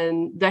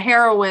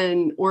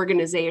heroin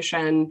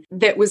organization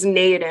that was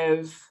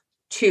native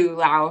to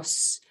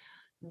Laos.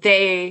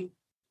 They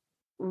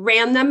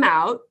ran them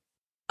out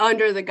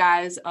under the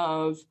guise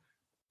of,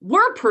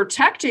 we're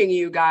protecting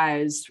you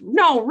guys.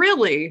 No,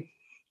 really.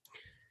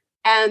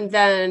 And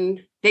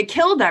then they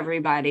killed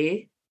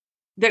everybody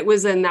that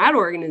was in that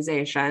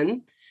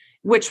organization,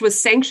 which was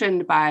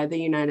sanctioned by the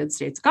United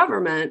States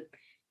government.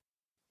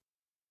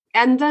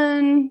 And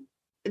then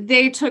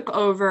they took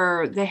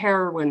over the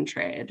heroin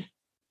trade.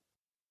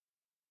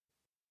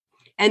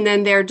 And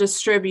then they're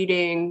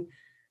distributing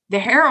the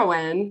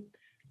heroin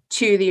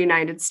to the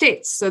United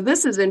States. So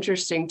this is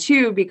interesting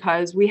too,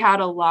 because we had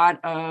a lot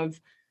of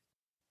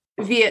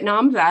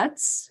Vietnam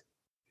vets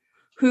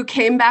who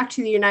came back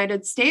to the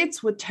United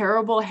States with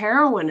terrible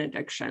heroin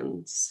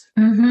addictions.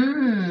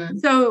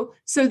 So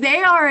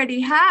they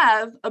already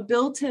have a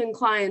built-in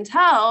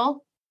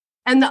clientele.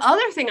 And the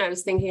other thing I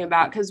was thinking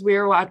about, because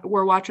we're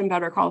watching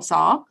Better Call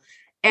Saul,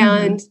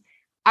 and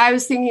I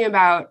was thinking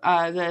about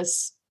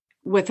this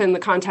within the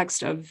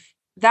context of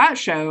that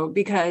show,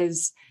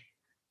 because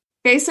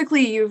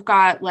basically you've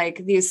got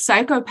like these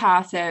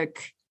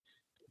psychopathic,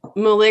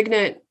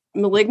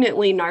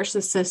 malignantly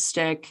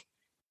narcissistic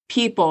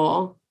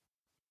people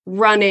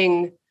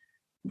running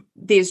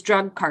these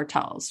drug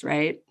cartels,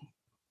 right?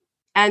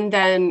 And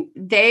then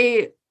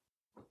they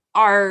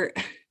are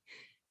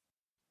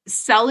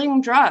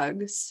selling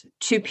drugs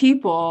to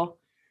people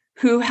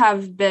who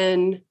have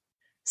been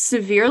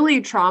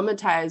severely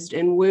traumatized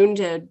and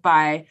wounded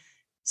by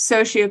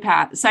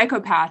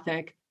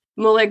psychopathic,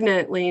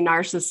 malignantly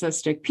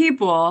narcissistic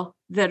people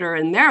that are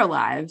in their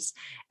lives.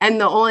 And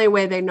the only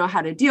way they know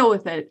how to deal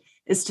with it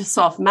is to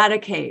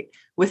self-medicate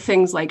with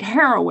things like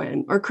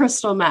heroin or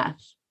crystal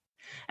meth.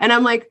 And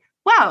I'm like,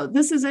 wow,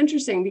 this is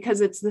interesting,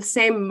 because it's the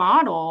same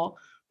model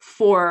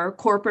for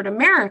corporate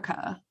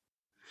America,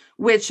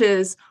 which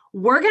is,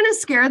 we're going to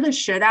scare the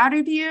shit out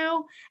of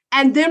you,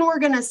 and then we're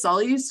going to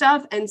sell you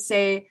stuff and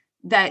say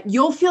that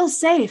you'll feel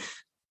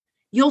safe,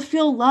 you'll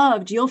feel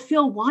loved, you'll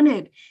feel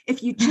wanted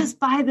if you just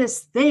buy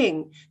this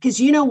thing. Because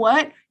you know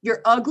what?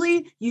 You're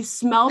ugly, you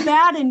smell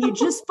bad, and you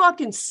just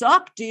fucking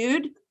suck,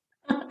 dude.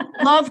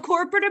 Love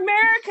corporate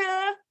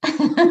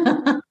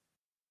America.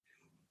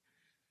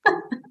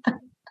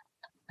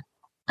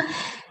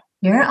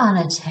 You're on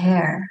a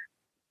tear,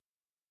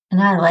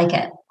 and I like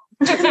it.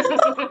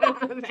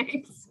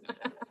 Thanks.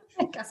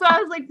 So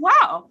I was like,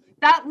 wow,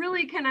 that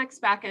really connects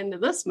back into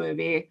this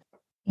movie.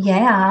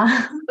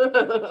 Yeah.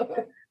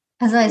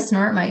 As I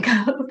snort my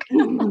Coke.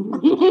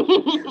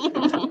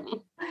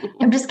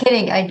 I'm just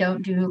kidding. I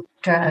don't do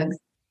drugs.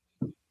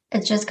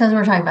 It's just because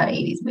we're talking about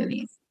 80s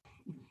movies.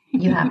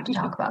 You have to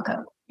talk about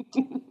Coke.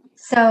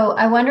 So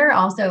I wonder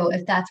also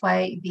if that's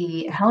why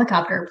the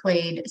helicopter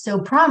played so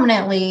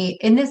prominently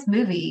in this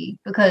movie,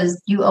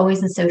 because you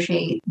always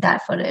associate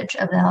that footage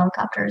of the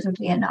helicopters with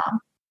Vietnam.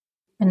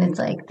 And it's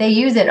like they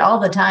use it all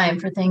the time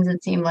for things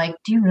that seem like,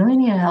 do you really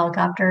need a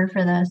helicopter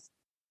for this?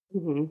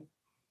 You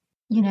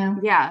know?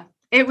 Yeah.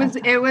 It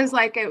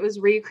was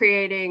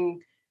recreating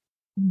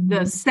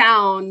the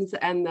sounds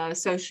and the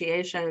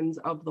associations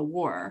of the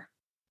war.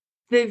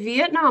 The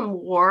Vietnam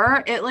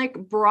War, it like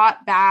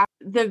brought back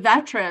the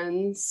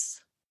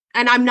veterans,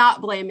 and I'm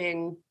not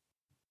blaming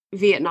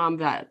Vietnam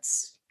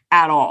vets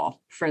at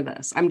all for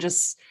this. I'm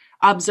just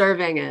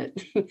observing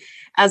it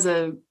as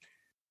a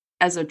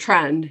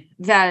trend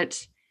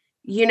that,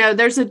 you know,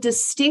 there's a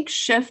distinct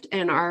shift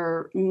in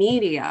our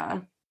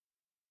media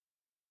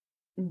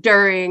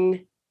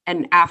during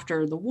and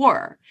after the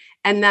war.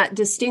 And that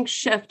distinct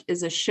shift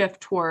is a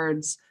shift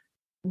towards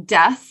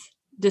death,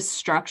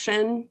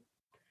 destruction,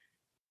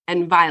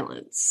 and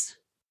violence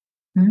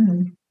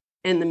in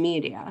the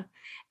media.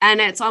 And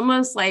it's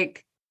almost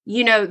like,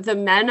 you know, the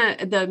men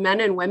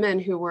and women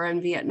who were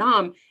in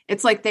Vietnam,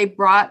 it's like they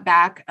brought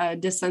back a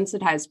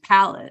desensitized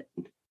palate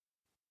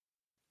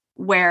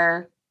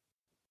where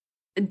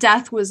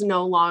death was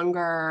no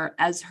longer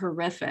as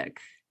horrific.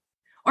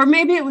 Or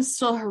maybe it was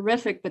still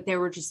horrific, but they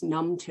were just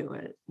numb to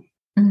it.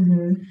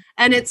 Mm-hmm.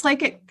 And it's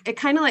like it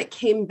kind of like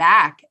came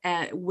back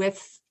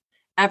with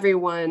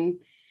everyone,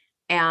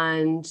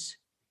 and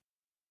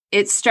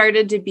it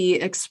started to be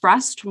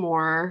expressed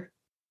more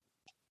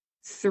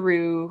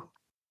through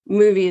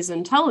movies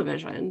and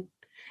television.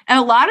 And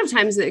a lot of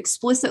times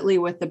explicitly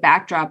with the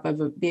backdrop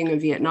of being a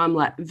Vietnam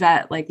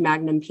vet, like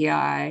Magnum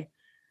PI,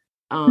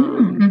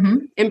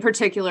 in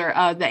particular,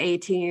 the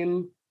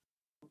A-Team.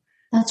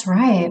 That's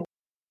right.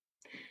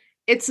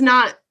 It's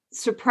not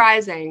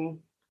surprising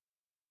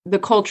the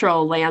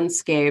cultural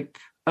landscape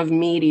of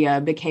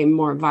media became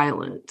more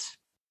violent.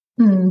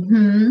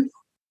 Mm-hmm.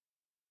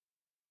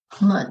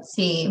 Let's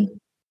see.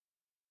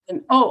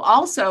 And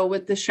also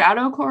with the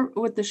Shadow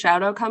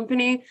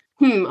Company.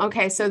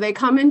 Okay, so they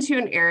come into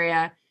an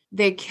area,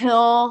 they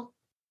kill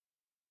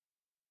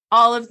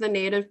all of the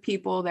native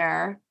people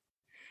there,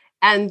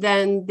 and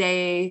then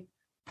they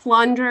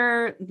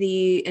plunder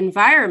the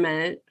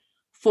environment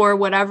for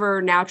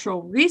whatever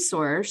natural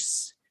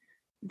resource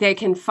they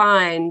can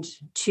find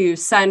to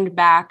send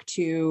back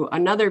to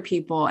another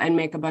people and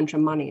make a bunch of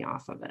money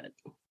off of it.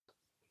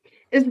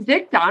 Is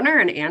Dick Donner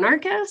an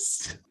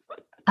anarchist?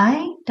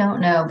 I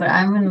don't know, but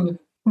I'm going to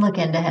look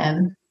into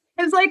him.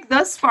 It's like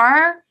thus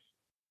far,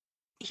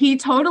 he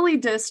totally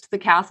dissed the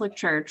Catholic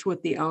Church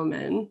with The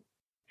Omen.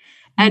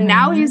 And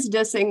now he's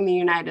dissing the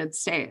United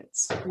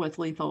States with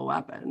Lethal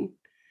Weapon.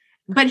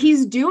 But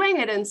he's doing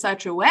it in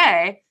such a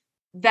way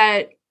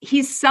that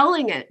he's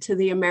selling it to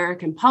the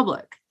American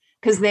public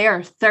because they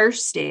are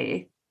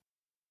thirsty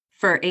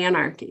for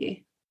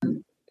anarchy.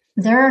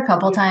 There are a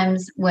couple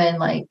times when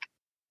like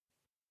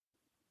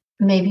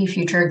maybe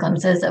future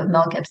glimpses of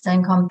Mel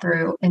Gibson come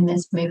through in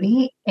this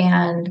movie.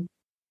 And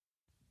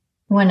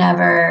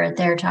whenever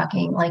they're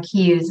talking, like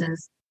he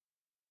uses,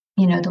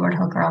 you know, the word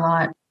hooker a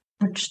lot,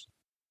 which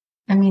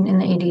I mean, in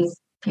the 80s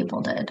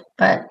people did,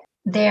 but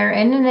they're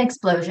in an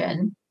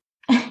explosion.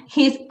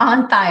 He's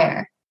on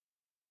fire.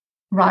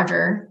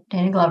 Roger,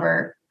 Danny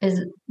Glover,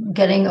 is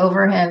getting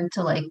over him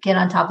to like get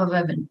on top of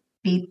him and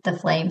beat the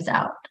flames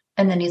out.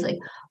 And then he's like,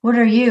 what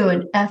are you,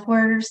 an F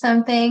word or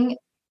something?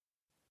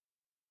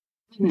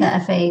 The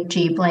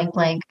FAG blank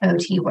blank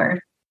OT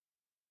word.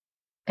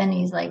 And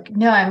he's like,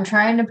 no, I'm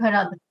trying to put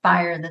out the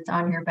fire that's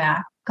on your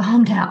back.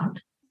 Calm down.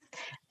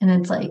 And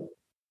it's like,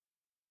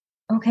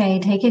 okay,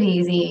 take it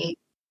easy.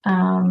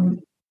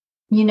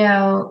 You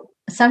know,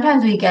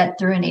 sometimes we get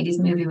through an 80s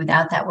movie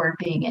without that word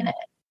being in it,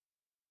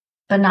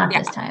 but not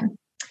this time.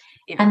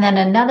 Yeah. And then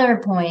another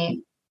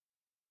point,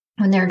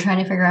 when they were trying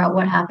to figure out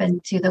what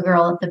happened to the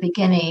girl at the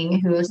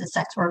beginning who was a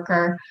sex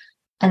worker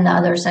and the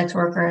other sex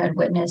worker had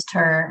witnessed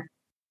her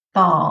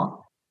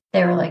fall,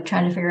 they were like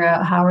trying to figure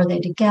out how were they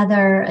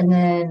together. And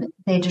then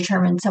they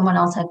determined someone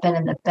else had been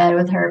in the bed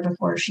with her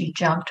before she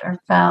jumped or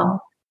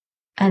fell.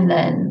 And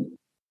then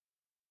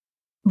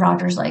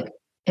Roger's like,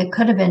 it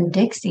could have been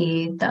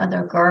Dixie, the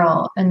other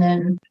girl. And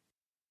then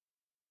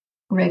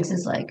Riggs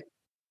is like,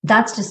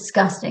 that's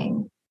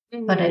disgusting,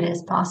 but it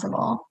is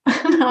possible.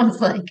 And I was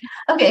like,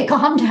 okay,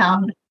 calm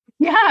down.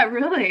 Yeah,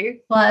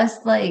 really.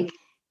 Plus, like,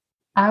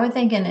 I would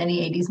think in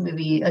any 80s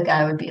movie, a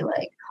guy would be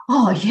like,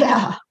 oh,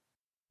 yeah.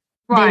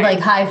 Right. They'd like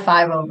high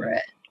five over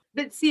it.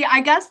 But see,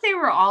 I guess they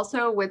were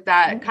also with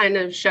that kind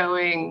of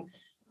showing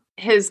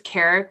his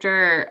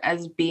character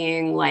as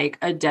being like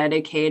a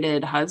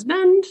dedicated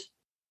husband.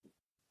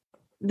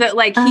 That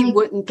like he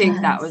wouldn't think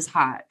that was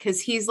hot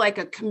because he's like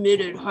a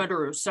committed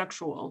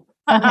heterosexual.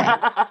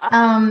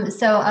 Okay.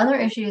 So other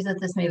issues that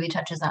this movie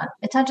touches on.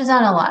 It touches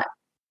on a lot.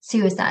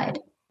 Suicide,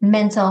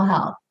 mental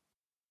health,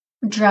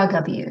 drug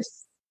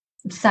abuse,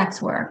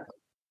 sex work,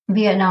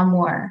 Vietnam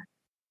War,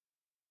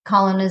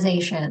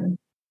 colonization.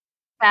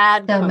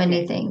 Bad so cooking.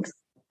 Many things.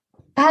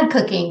 Bad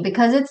cooking,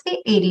 because it's the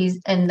 80s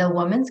and the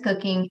woman's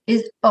cooking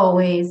is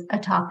always a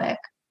topic.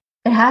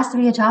 It has to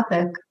be a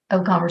topic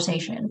of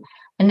conversation.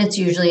 And it's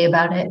usually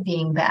about it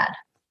being bad.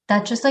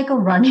 That's just like a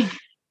running,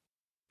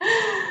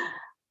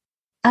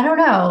 I don't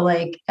know,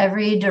 like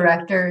every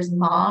director's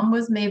mom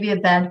was maybe a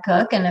bad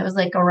cook and it was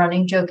like a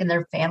running joke in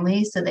their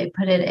family. So they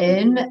put it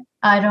in.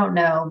 I don't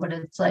know, but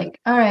it's like,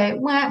 all right,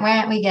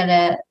 we get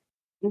it.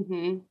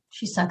 Mm-hmm.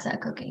 She sucks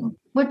at cooking.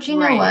 Which, you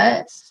know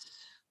what?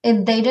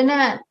 If they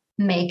didn't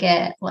make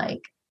it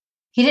like,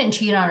 he didn't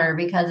cheat on her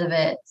because of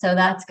it. So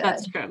that's good.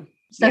 That's true.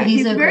 So yeah,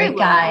 he's a great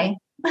guy.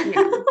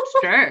 Yeah,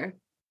 sure.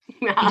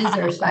 He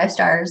deserves 5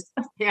 stars.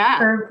 Yeah.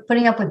 For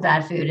putting up with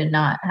bad food and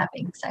not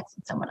having sex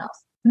with someone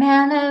else.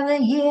 Man of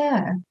the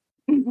year.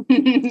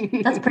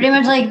 That's pretty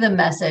much like the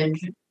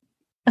message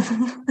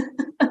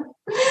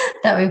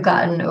that we've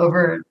gotten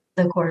over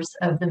the course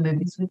of the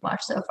movies we've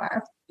watched so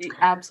far.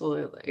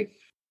 Absolutely.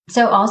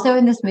 So also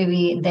in this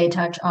movie, they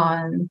touch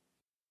on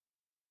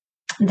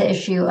the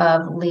issue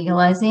of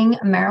legalizing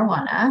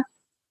marijuana.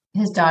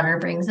 His daughter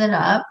brings it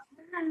up,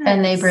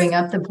 and they bring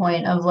up the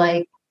point of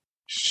like,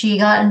 she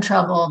got in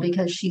trouble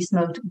because she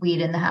smoked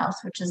weed in the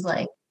house, which is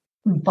like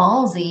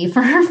ballsy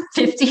for a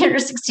 15 or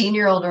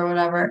 16-year-old or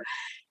whatever.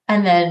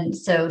 And then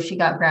so she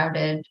got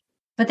grounded,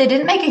 but they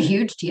didn't make a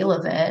huge deal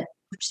of it,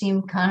 which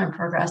seemed kind of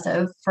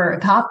progressive for a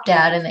cop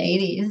dad in the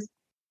 80s.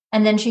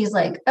 And then she's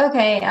like,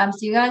 okay, so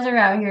you guys are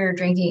out here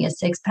drinking a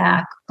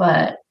 6-pack,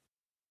 but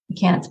you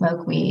can't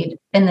smoke weed.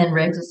 And then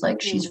Riggs is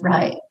like, she's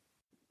right.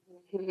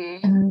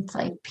 Mm-hmm. And it's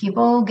like,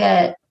 people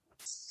get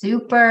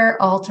super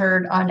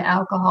altered on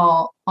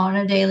alcohol on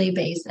a daily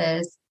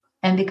basis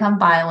and become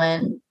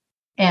violent.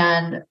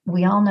 And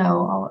we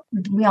all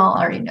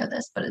already know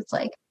this, but it's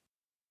like,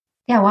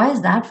 yeah, why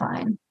is that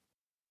fine?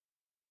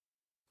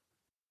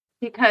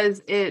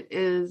 Because it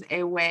is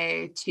a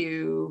way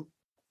to,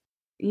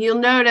 you'll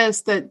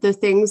notice that the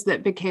things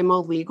that became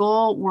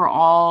illegal were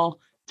all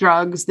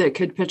drugs that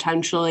could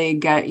potentially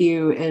get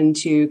you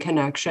into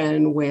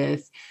connection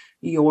with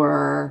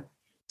your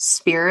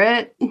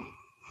spirit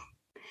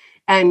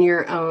and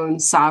your own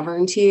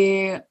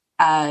sovereignty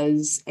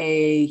as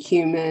a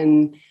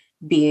human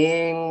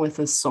being with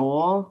a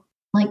soul.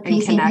 Like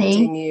PCP?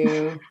 Connecting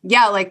you.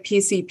 Yeah, like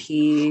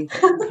PCP,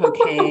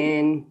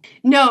 cocaine.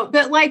 No,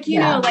 but like, you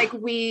know, like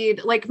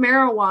weed, like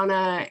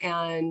marijuana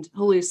and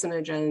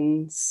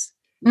hallucinogens,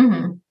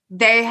 mm-hmm.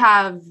 they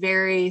have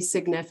very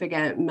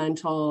significant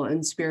mental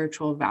and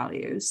spiritual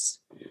values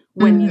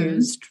when mm-hmm.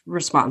 used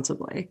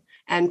responsibly.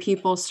 And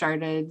people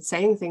started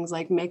saying things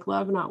like, make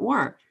love, not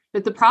war.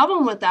 But the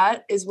problem with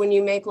that is when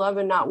you make love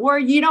and not war,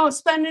 you don't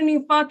spend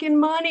any fucking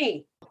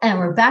money. And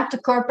we're back to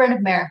corporate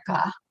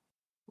America.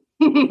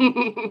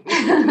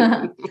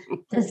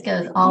 This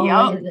goes all the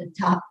way to the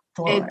top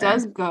floor. It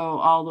does go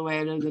all the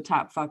way to the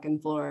top fucking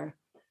floor.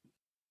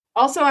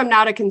 Also, I'm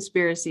not a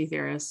conspiracy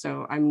theorist,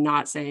 so I'm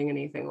not saying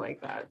anything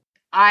like that.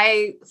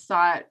 I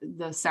thought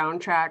the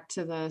soundtrack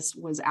to this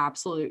was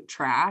absolute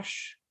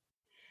trash.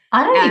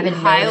 I don't even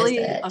highly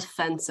notice it.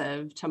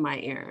 Offensive to my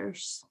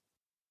ears.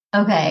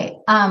 Okay.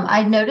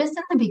 I noticed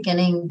in the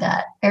beginning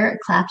that Eric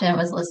Clapton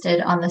was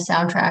listed on the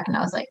soundtrack, and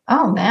I was like,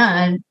 oh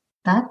man,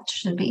 that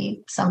should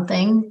be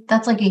something.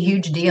 That's like a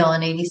huge deal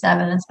in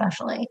 87,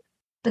 especially.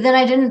 But then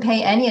I didn't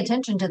pay any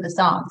attention to the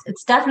songs.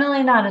 It's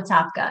definitely not a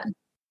Top Gun.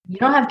 You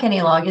don't have Kenny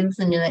Loggins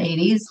in the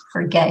 80s,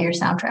 forget your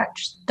soundtrack.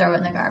 Just throw it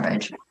in the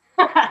garbage.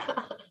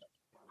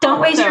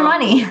 Don't waste your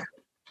money.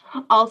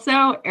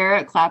 Also,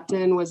 Eric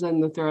Clapton was in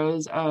the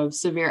throes of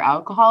severe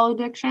alcohol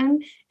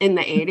addiction in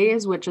the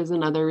 80s, which is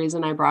another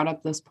reason I brought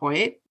up this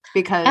point.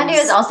 And he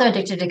was also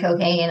addicted to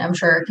cocaine, I'm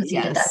sure, because he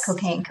did that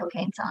cocaine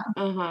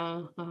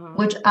song,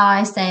 which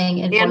I sang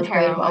in fourth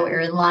grade while we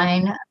were in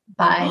line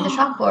by the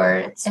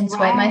chalkboard and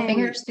swiped my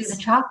fingers through the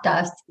chalk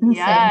dust and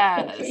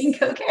sang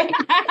cocaine.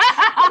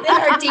 And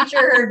then our teacher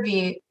heard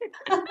me.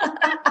 And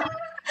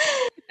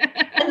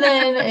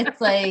then it's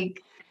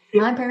like,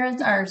 my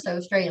parents are so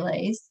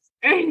straight-laced.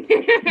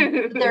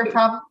 They're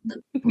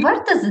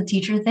what does the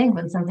teacher think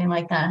when something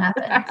like that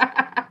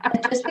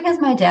happens? Just because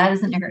my dad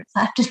is an Eric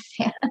Clapton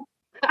fan.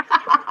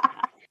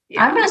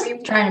 I'm just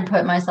trying to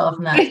put myself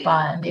in that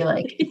spot and be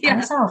like, if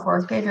I saw a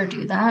fourth grader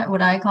do that,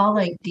 would I call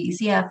like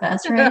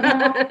DCFS right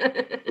now?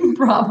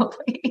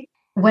 Probably.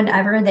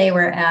 Whenever they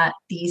were at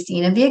the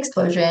scene of the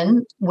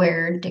explosion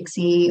where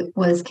Dixie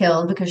was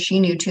killed because she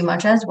knew too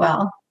much as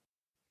well,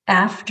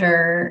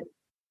 after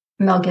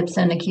Mel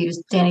Gibson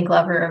accused Danny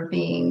Glover of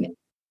being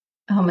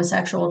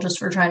homosexual just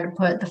for trying to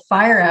put the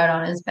fire out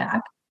on his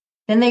back,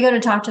 then they go to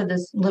talk to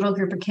this little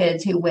group of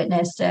kids who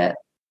witnessed it.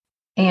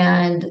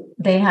 And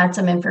they had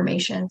some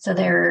information. So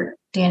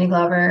Danny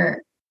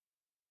Glover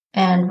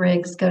and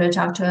Riggs go to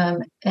talk to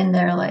him, and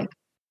they're like,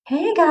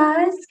 hey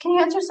guys, can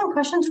you answer some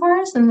questions for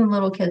us? And the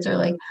little kids are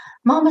like,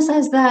 Mama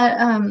says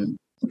that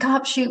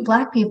cops shoot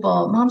black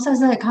people. Mom says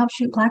that cops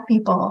shoot black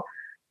people.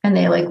 And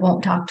they like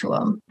won't talk to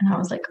him. And I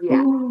was like,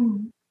 ooh.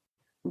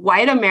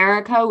 White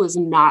America was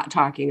not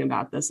talking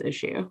about this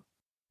issue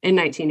in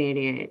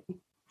 1988.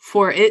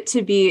 For it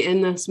to be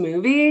in this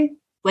movie,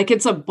 like,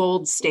 it's a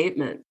bold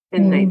statement.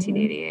 In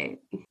 1988.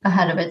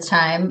 Ahead of its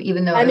time,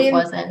 even though it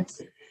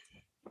wasn't.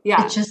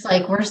 Yeah. It's just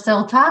like, we're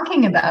still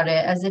talking about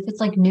it as if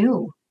it's like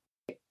new.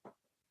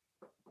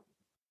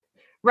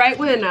 Right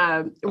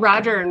when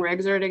Roger and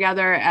Riggs are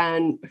together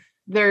and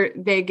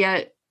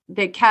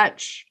they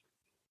catch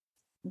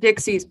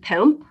Dixie's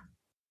pimp.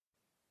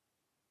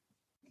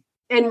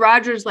 And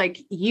Roger's like,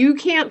 you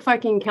can't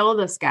fucking kill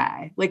this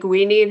guy. Like,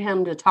 we need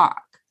him to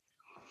talk.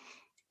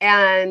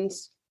 And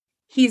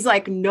he's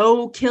like,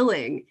 no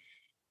killing.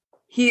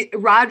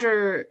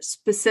 Roger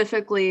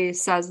specifically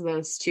says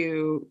this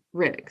to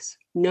Riggs,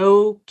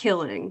 no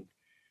killing.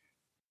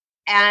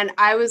 And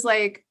I was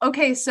like,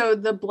 okay, so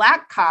the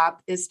black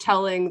cop is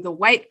telling the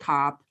white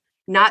cop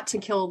not to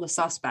kill the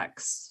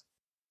suspects.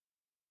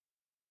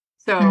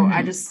 So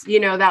I just,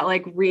 that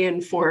like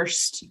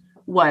reinforced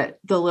what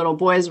the little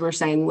boys were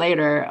saying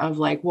later of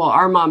like, well,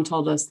 our mom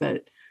told us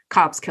that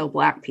cops kill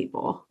Black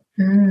people.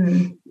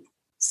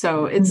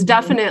 So it's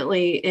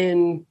definitely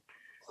in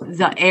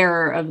the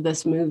air of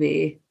this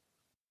movie.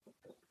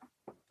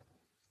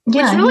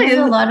 Yeah, really there's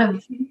a lot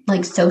of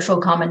like social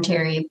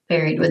commentary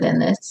buried within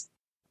this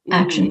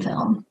action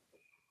film.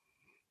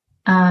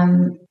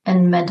 And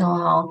mental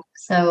health.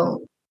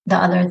 So the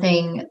other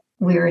thing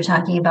we were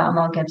talking about,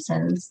 Mel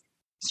Gibson's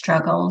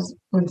struggles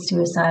with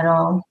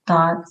suicidal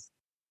thoughts.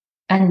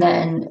 And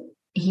then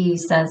he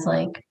says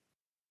like,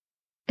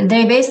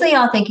 they basically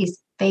all think he's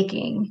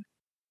faking.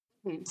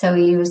 So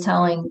he was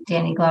telling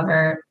Danny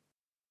Glover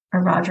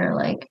or Roger,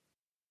 like,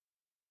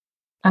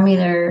 I'm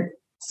either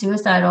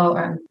suicidal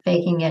or I'm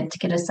faking it to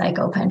get a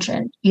psycho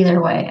pension.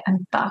 Either way,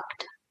 I'm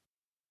fucked.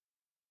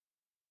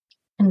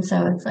 And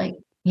so it's like,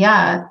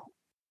 yeah,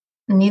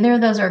 neither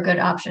of those are good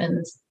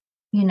options,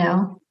 you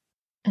know,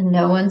 and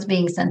no one's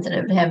being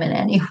sensitive to him in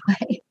any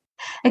way,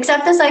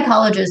 except the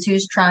psychologist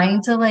who's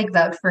trying to like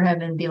vouch for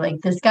him and be like,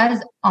 this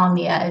guy's on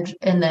the edge.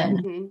 And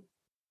then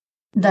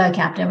the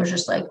captain was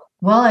just like,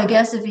 well, I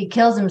guess if he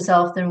kills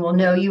himself, then we'll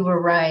know you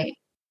were right.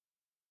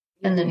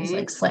 And then he's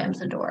like slams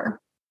the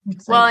door.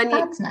 It's well, like,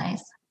 that's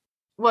nice.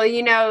 Well,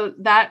 you know,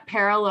 that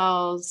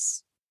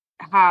parallels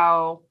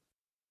how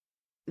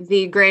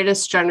the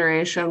Greatest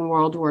Generation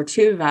World War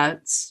II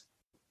vets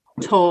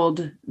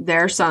told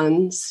their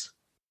sons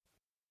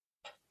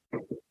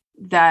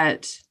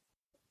that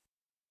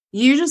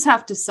you just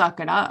have to suck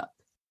it up.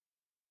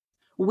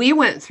 We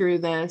went through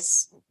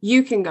this.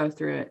 You can go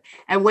through it.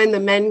 And when the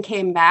men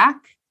came back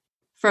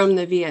from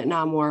the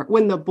Vietnam War,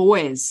 when the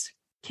boys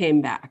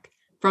came back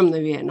from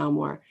the Vietnam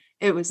War,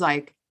 it was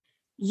like,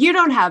 you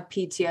don't have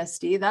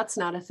PTSD. That's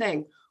not a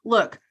thing.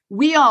 Look,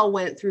 we all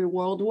went through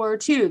World War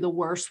II, the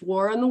worst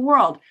war in the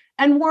world,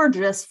 and we're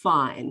just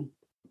fine.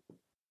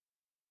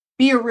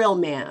 Be a real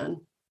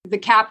man. The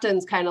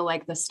captain's kind of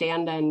like the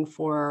stand-in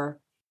for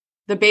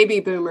the baby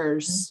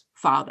boomers'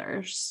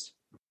 fathers.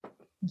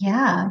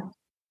 Yeah.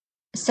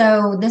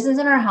 So this is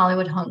in our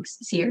Hollywood Hunks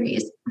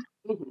series.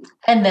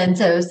 And then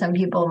so some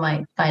people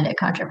might find it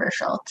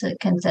controversial to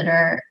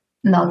consider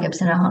Mel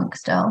Gibson a hunk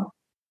still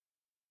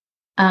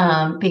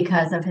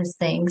because of his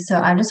things. So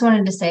I just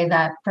wanted to say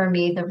that for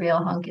me, the real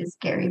hunk is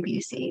Gary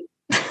Busey.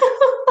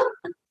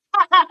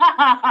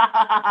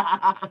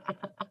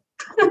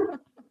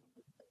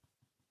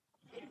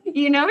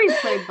 You know, he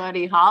played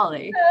Buddy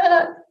Holly.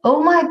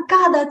 Oh my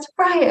God, that's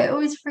right. I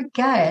always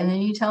forget. And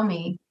then you tell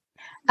me.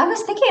 I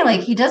was thinking,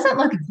 like, he doesn't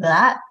look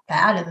that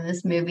bad in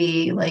this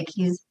movie. Like,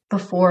 he's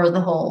before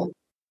the whole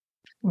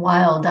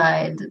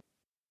wild-eyed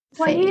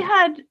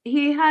Well,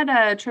 he had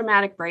a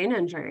traumatic brain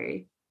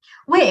injury.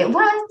 Wait,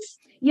 what?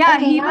 Yeah,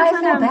 okay, he was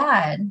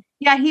bad.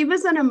 Yeah, he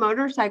was in a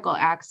motorcycle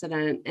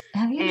accident.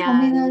 Have you told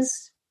me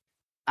this?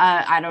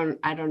 I don't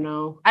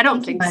know. I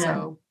don't think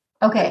so.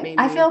 Okay, maybe.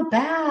 I feel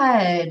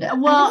bad.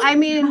 Well, I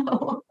mean,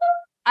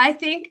 I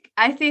think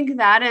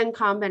that in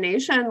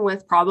combination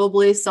with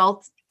probably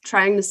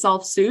trying to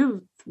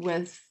self-soothe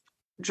with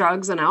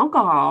drugs and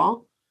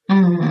alcohol,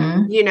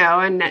 you know,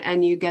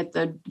 and you get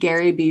the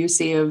Gary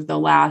Busey of the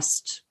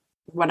last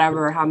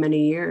whatever, how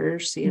many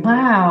years. You know?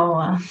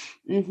 Wow.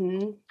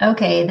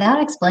 Okay,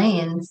 that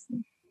explains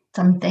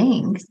some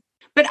things.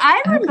 But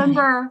I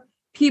remember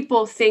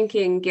people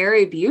thinking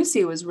Gary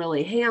Busey was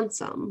really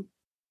handsome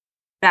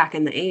back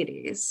in the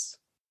 80s.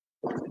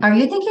 Are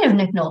you thinking of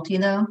Nick Nolte,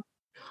 though?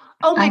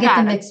 Oh my God. I get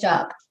them mixed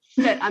up.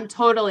 I'm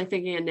totally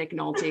thinking of Nick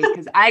Nolte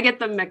because I get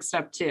them mixed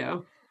up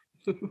too.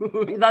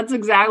 That's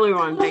exactly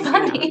what I'm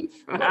thinking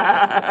of.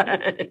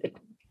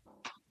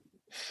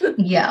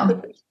 Yeah.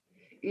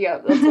 Yeah,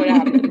 that's what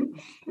happened.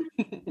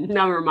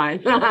 Never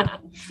mind.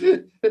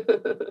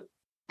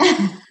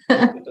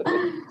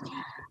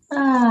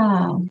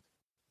 Oh.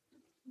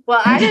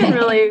 Well,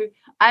 I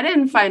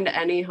didn't find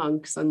any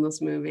hunks in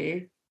this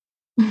movie.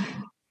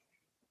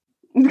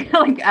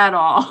 Like at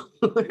all.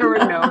 There were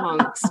no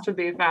hunks to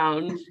be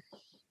found.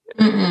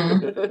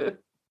 I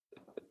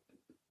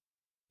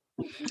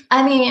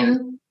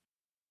mean,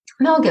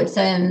 Mel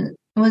Gibson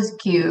was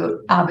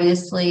cute,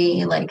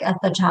 obviously, like at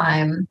the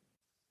time.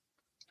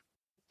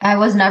 I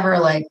was never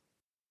like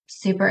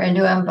super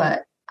into him,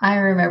 but I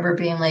remember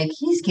being like,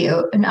 he's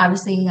cute. And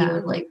obviously he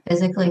was like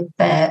physically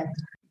fit.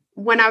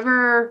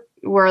 Whenever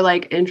we're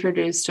like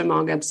introduced to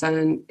Mel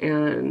Gibson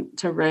and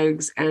to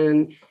Riggs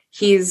and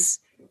he's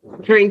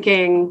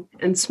drinking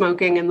and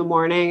smoking in the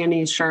morning and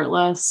he's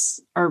shirtless,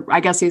 or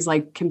I guess he's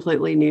like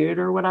completely nude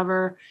or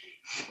whatever.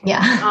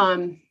 Yeah.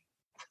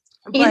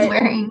 He's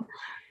wearing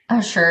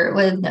a shirt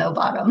with no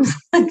bottoms,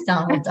 like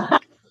Donald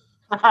Duck.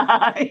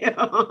 That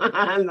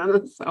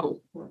is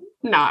so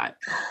not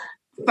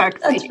sexy.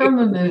 That's from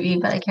a movie,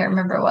 but I can't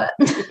remember what.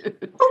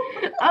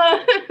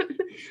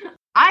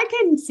 I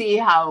can see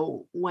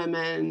how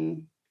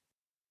women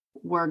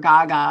were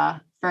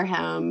gaga for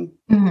him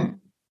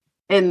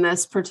in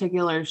this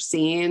particular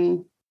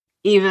scene,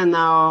 even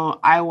though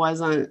I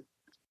wasn't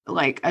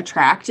like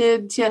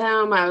attracted to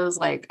him. I was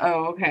like,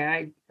 oh,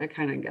 okay, I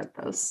kind of get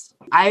this.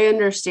 I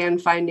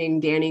understand finding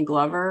Danny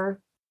Glover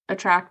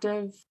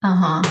attractive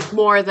Uh-huh.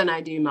 more than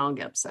I do Mel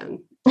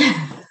Gibson.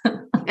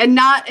 And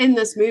not in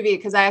this movie,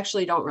 because I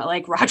actually don't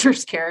like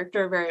Roger's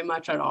character very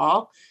much at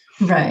all.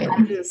 Right.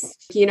 I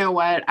just, you know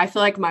what? I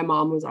feel like my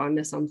mom was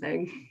onto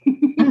something.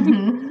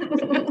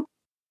 Mhm.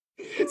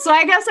 So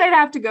I guess I'd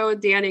have to go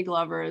with Danny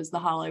Glover as the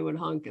Hollywood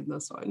hunk in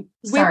this one.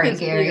 Sorry,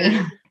 Gary.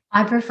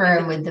 I prefer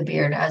him with the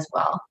beard as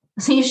well.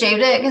 So he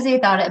shaved it because he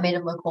thought it made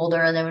him look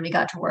older. And then when he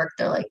got to work,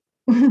 they're like,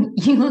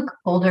 you look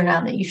older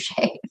now that you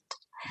shaved.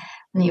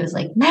 And he was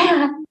like,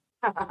 man,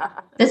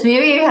 this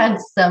movie had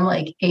some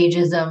like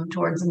ageism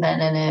towards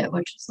men in it,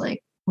 which is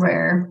like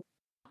rare.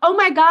 Oh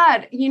my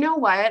God. You know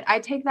what? I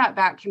take that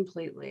back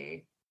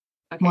completely.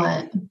 Okay.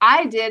 What?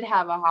 I did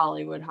have a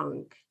Hollywood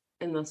hunk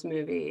in this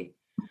movie,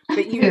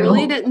 but you Who?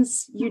 really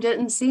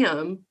didn't see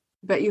him,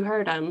 but you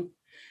heard him.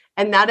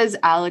 And that is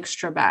Alex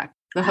Trebek,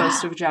 the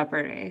host of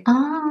Jeopardy.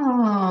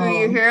 Oh. Who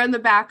you hear in the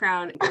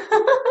background.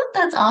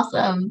 That's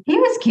awesome. He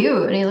was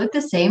cute and he looked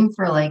the same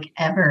for like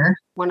ever.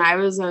 When I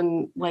was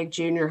in like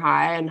junior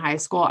high and high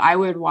school, I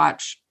would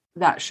watch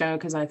that show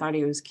because I thought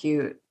he was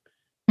cute.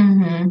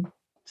 Mm-hmm.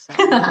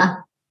 So.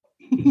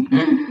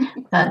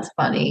 That's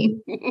funny.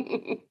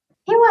 He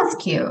was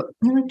cute.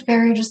 He looked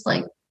very just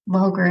like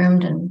well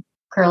groomed and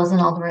curls in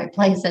all the right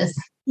places.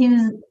 He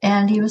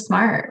was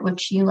smart,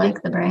 which you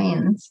like the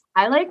brains.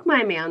 I like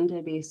my man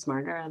to be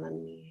smarter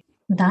than me.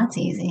 That's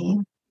easy.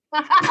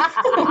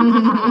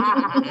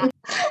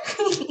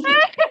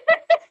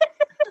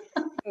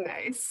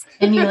 Nice.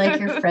 And you like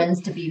your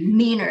friends to be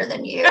meaner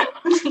than you.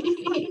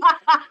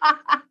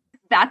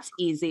 That's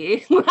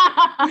easy. Whew,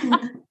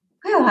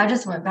 I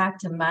just went back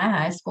to my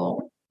high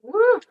school.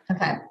 Woo.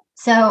 Okay.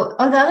 So,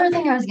 the other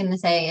thing I was going to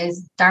say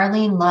is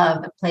Darlene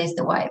Love plays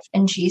the wife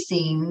and she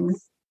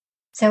sings.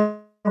 So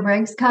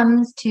Riggs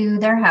comes to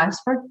their house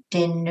for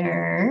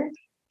dinner,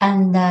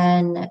 and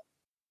then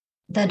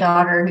the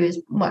daughter,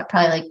 who's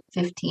probably like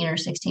 15 or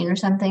 16 or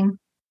something,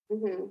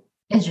 Mm-hmm.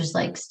 is just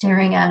like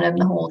staring at him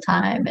the whole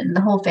time, and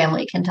the whole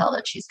family can tell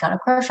that she's got a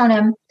crush on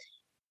him.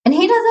 And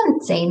he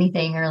doesn't say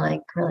anything or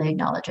like really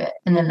acknowledge it.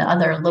 And then the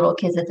other little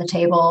kids at the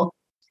table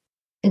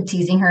and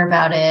teasing her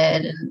about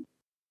it, and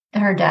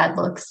her dad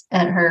looks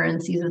at her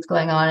and sees what's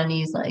going on, and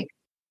he's like,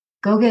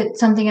 go get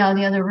something out of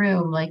the other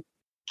room, like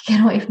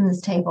get away from this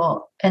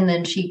table. And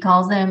then she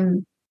calls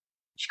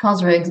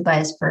Riggs by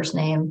his first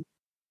name,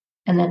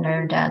 and then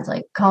her dad's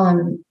like, call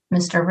him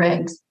Mr.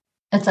 Riggs.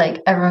 It's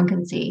like everyone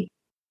can see,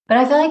 but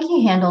I feel like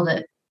he handled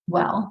it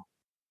well.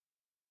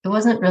 It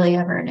wasn't really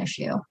ever an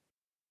issue.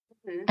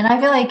 Mm-hmm. And I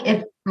feel like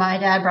if my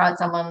dad brought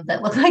someone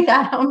that looked like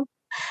that home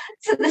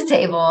to the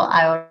table,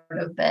 I would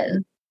have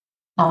been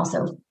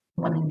also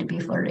wanting to be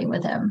flirting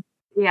with him.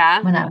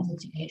 Yeah. When I was a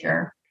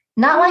teenager.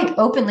 Not like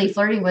openly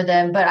flirting with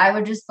him, but I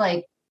would just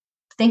like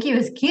think he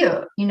was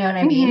cute. You know what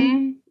I mean?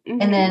 Mm-hmm.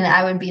 Mm-hmm. And then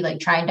I would be like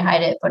trying to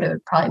hide it, but it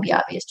would probably be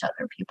obvious to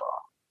other people.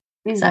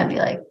 Mm-hmm. So I'd be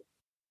like,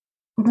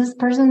 this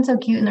person's so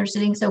cute and they're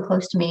sitting so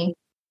close to me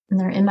and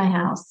they're in my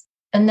house.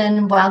 And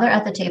then while they're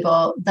at the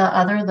table, the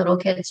other little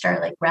kids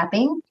start like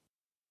rapping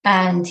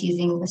and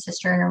teasing the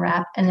sister in a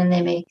rap. And then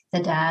they make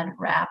the dad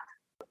rap.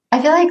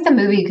 I feel like the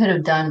movie could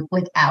have done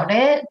without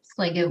it.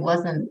 Like it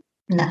wasn't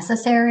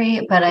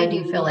necessary, but I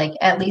do feel like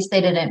at least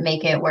they didn't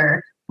make it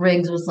where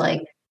Riggs was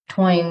like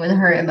toying with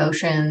her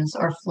emotions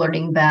or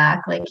flirting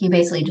back. Like he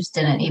basically just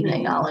didn't even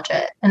acknowledge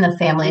it. And the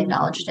family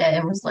acknowledged it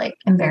and was like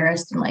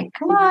embarrassed and like,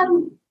 come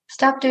on,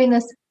 stop doing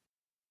this.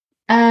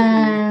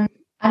 And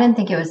I didn't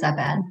think it was that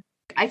bad.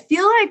 I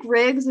feel like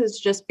Riggs is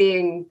just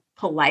being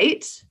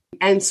polite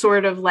and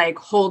sort of like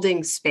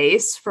holding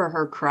space for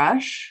her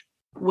crush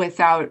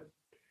without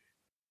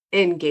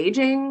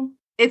engaging.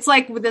 It's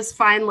like with this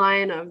fine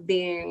line of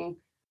being,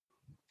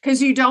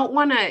 because you don't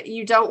want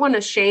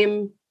to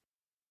shame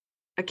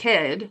a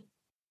kid.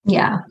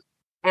 Yeah.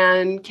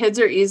 And kids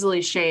are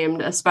easily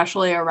shamed,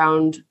 especially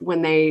around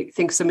when they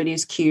think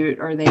somebody's cute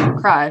or they have a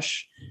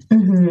crush.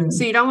 Mm-hmm.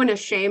 So you don't want to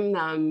shame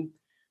them,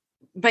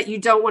 but you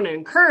don't want to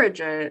encourage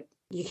it.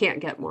 You can't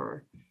get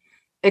more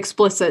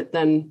explicit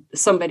than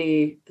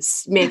somebody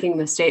making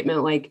the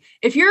statement like,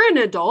 if you're an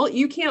adult,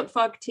 you can't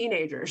fuck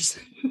teenagers.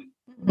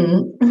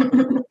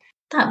 Mm-hmm.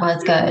 That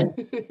was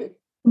good.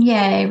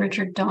 Yay,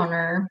 Richard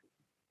Donner.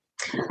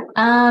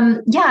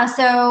 Yeah,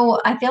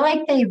 so I feel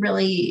like they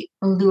really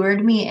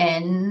lured me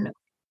in.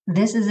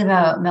 This is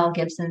about Mel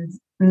Gibson's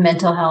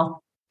mental health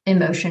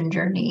emotion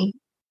journey.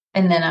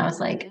 And then I was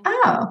like,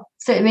 oh,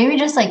 so it made me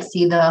just like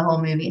see the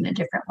whole movie in a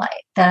different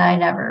light that I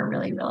never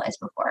really realized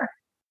before.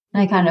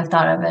 And I kind of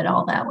thought of it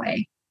all that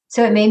way.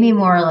 So it made me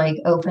more like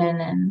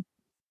open and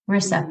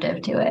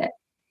receptive to it.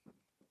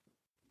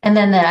 And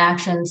then the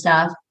action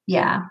stuff,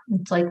 yeah,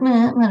 it's like,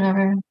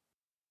 whatever.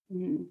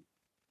 Mm-hmm.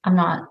 I'm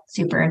not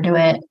super into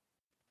it.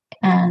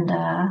 And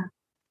kind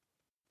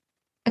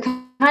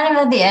of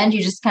at the end,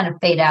 you just kind of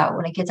fade out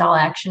when it gets all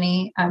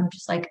actiony. I'm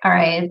just like, all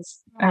right,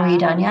 are we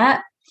done yet?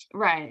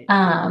 Right.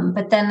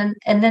 But then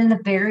the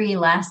very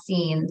last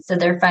scene, so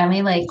they're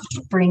finally like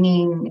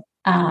bringing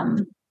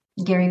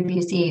Gary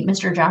Busey,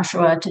 Mr.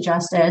 Joshua, to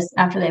justice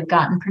after they've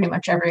gotten pretty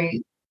much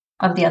every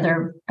one of the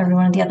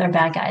other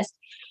bad guys.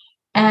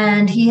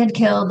 And he had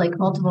killed like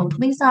multiple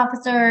police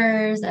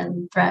officers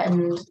and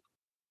threatened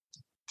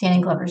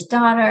Danny Glover's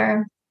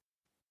daughter.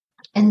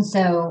 And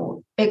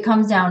so it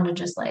comes down to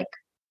just like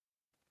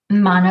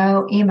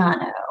mano a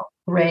mano,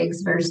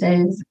 Riggs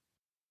versus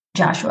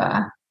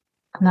Joshua,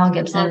 Mel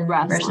Gibson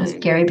versus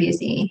Gary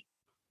Busey.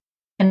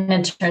 And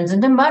it turns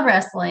into mud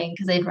wrestling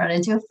because they'd run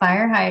into a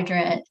fire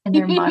hydrant and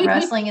they're mud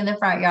wrestling in the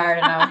front yard.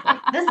 And I was like,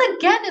 this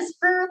again is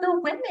for the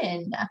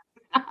women.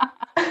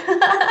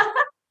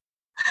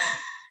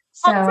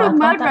 So I thought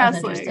mud that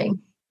was wrestling.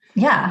 interesting.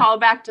 Yeah. Call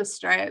back to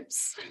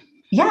Stripes.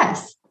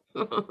 Yes.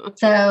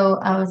 So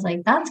I was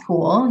like, that's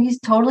cool. He's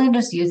totally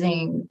just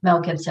using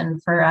Mel Gibson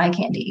for eye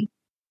candy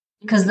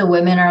because the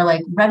women are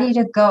like ready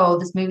to go.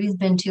 This movie's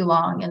been too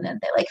long. And then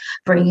they like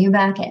bring you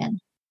back in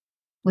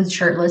with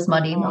shirtless,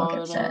 muddy Mel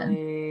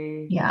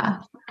Gibson. Yeah.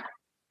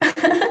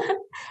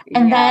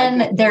 And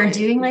then they're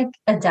doing like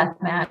a death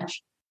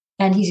match.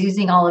 And he's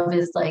using all of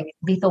his like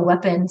lethal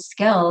weapon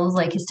skills,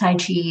 like his Tai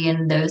Chi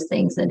and those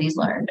things that he's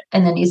learned.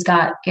 And then he's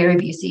got Gary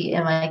Busey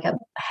in like a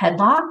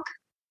headlock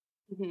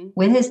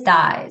with his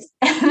thighs.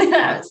 And then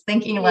I was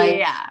thinking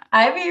like,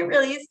 I'd be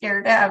really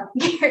scared to have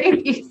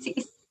Gary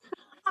Busey's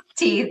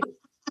teeth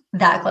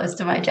that close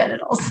to my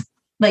genitals.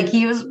 Like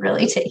he was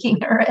really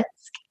taking a risk.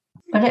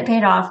 But it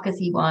paid off because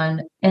he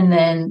won. And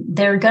then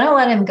they're going to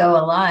let him go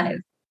alive.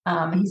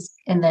 And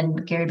then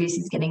Gary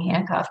Busey's getting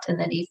handcuffed. And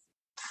then he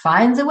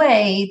finds a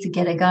way to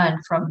get a gun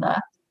from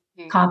the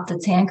cop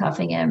that's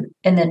handcuffing him.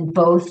 And then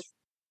both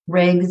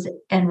Riggs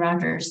and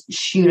Rogers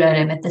shoot at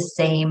him at the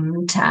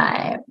same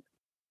time.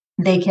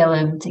 They kill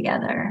him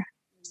together.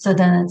 So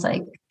then it's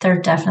like, they're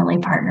definitely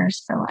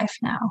partners for life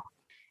now.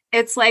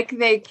 It's like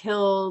they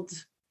killed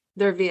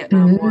their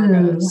Vietnam War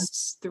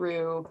ghosts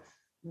through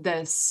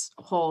this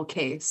whole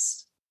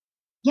case.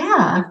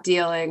 Yeah. Of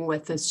dealing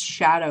with this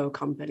shadow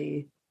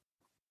company.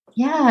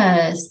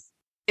 Yes.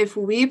 If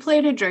we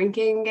played a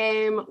drinking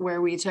game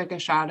where we took a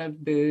shot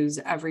of booze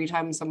every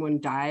time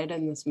someone died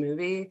in this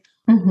movie,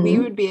 we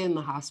would be in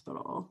the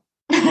hospital.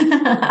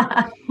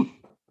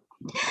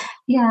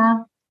 Yeah.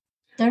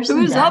 There's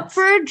Who's up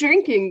for a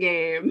drinking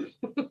game?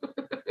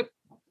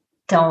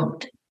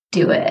 Don't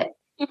do it.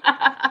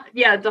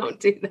 Yeah, don't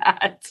do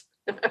that.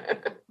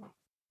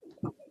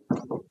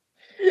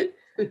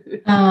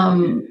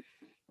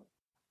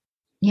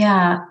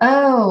 Yeah.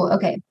 Oh,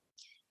 okay.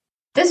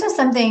 This is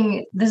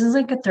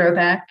like a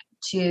throwback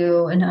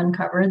to an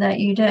Uncover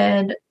that you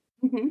did.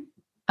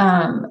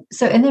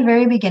 So in the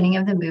very beginning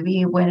of the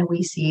movie, when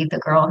we see the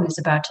girl who's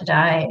about to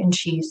die and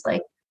she's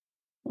like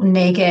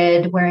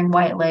naked, wearing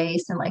white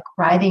lace and like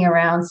writhing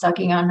around,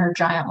 sucking on her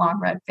giant long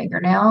red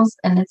fingernails.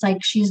 And it's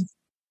like she's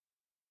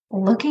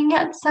looking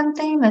at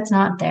something that's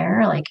not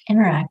there, like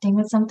interacting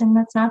with something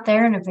that's not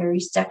there in a very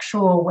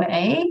sexual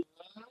way.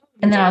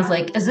 And then I was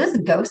like, is this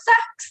ghost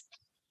sex?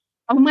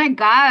 Oh my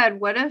God,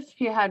 what if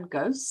she had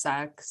ghost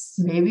sex?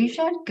 Maybe she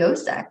had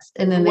ghost sex.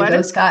 And then the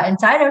ghost got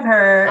inside of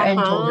her and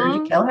told her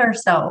to kill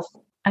herself.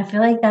 I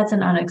feel like that's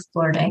an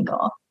unexplored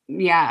angle.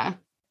 Yeah.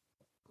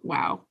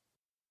 Wow.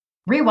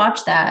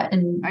 Rewatch that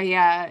and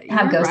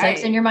have ghost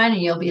sex in your mind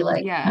and you'll be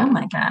like, oh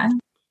my God.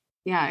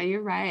 Yeah,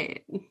 you're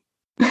right.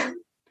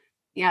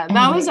 Yeah,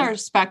 that was our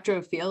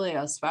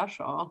Spectrophilia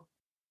special.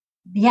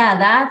 Yeah,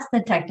 that's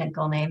the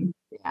technical name.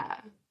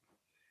 Yeah.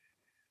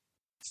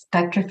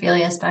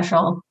 Spectrophilia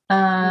special.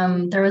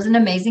 There was an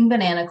amazing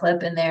banana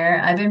clip in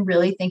there. I've been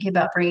really thinking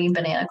about bringing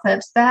banana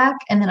clips back.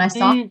 And then I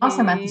saw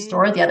some at the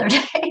store the other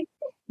day.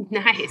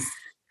 Nice.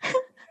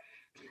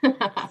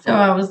 So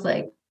I was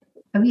like,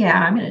 oh yeah,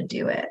 I'm going to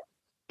do it.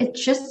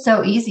 It's just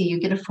so easy. You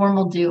get a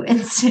formal do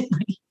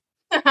instantly.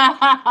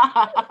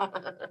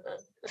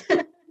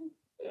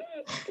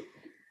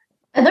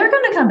 And they're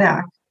going to come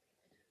back.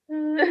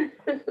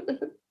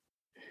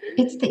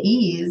 It's the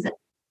ease.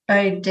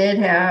 I did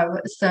have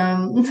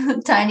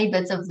some tiny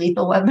bits of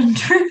Lethal Weapon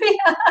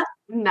trivia.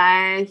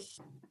 Nice.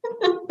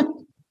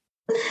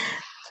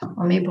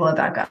 Let me pull it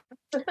back up.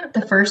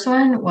 The first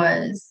one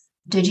was,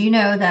 did you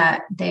know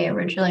that they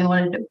originally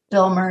wanted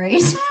Bill Murray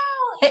to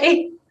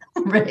play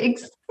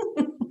Riggs?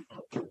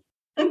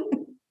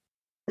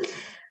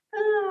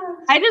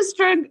 I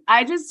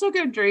just took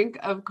a drink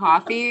of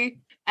coffee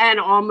and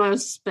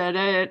almost spit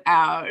it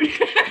out.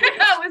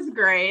 That was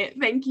great.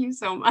 Thank you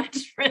so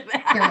much for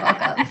that.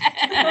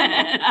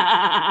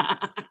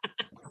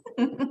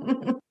 You're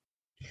welcome.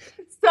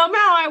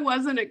 Somehow I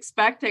wasn't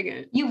expecting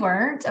it. You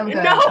weren't? Oh, good.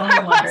 No, I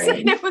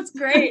wasn't. It was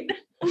great.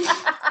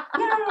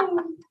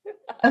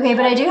 Okay,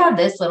 but I do have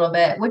this little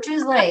bit, which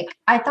is like,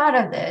 I thought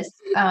of this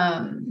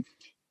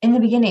in the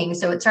beginning.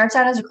 So it starts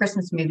out as a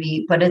Christmas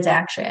movie, but it's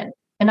action.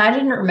 And I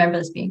didn't remember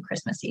this being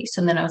Christmassy.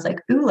 So then I was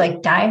like, ooh,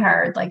 like Die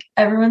Hard. Like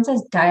everyone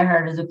says Die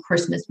Hard is a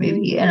Christmas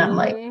movie. And I'm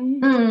like,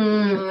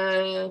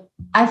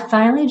 I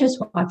finally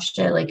just watched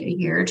it like a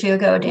year or two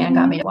ago. Dan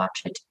got me to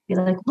watch it to be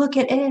like, look,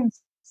 it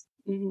is.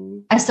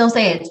 I still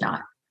say it's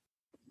not.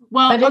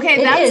 Well, but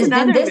okay, it that's is,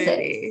 another this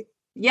movie. Is.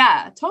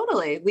 Yeah,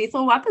 totally.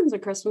 Lethal Weapon's a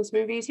Christmas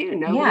movie too.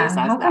 Nobody says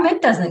how come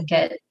it doesn't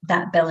get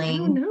that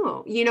billing? I don't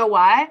know. You know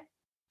why?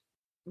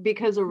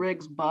 Because of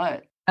Riggs'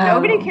 butt.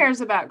 Nobody Oh.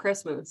 cares about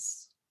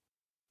Christmas.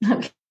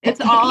 Okay.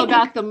 It's all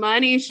about the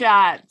money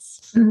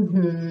shots.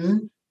 Hmm.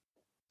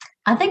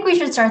 I think we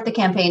should start the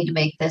campaign to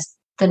make this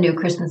the new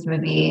Christmas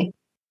movie.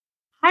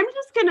 I'm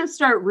just going to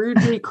start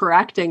rudely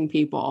correcting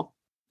people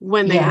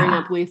when they bring Yeah.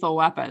 up Lethal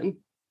Weapon.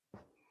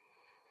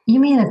 You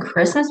mean a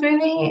Christmas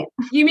movie?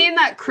 You mean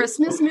that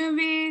Christmas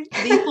movie,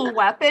 Lethal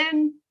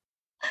Weapon?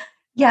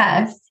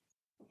 Yes.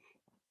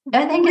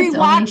 I think it's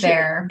only Rewatch it.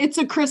 fair. It's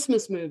a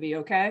Christmas movie,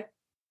 okay?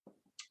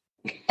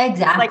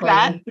 Exactly. Like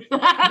that?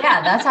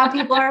 Yeah, that's how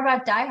people are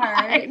about Die I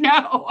Hard.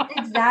 know.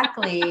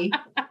 Exactly.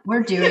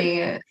 We're doing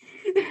it.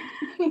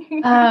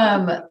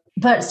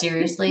 But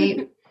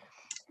seriously,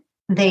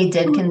 they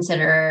did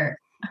consider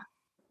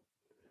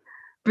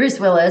Bruce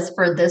Willis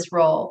for this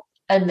role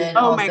and then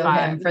Oh my also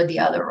God. him for the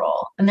other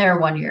role. And they're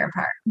 1 year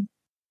apart.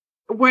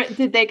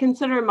 Did they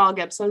consider Mel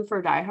Gibson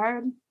for Die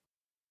Hard?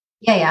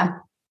 Yeah.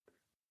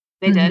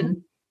 They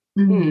did?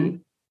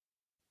 Mhm.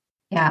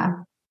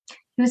 Yeah.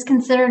 He was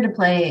considered to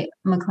play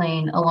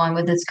McClane along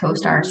with his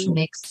co-stars from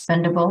The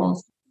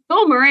Expendables.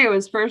 Bill Murray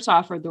was first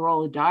offered the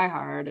role of Die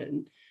Hard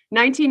in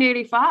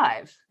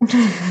 1985.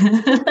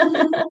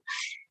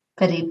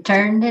 But he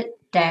turned it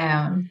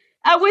down.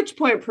 At which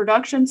point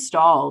production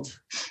stalled.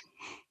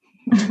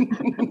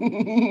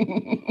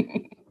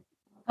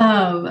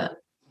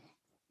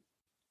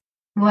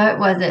 What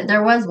was it?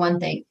 There was one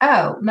thing.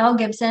 Oh, Mel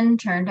Gibson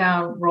turned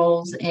down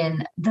roles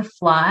in The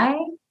Fly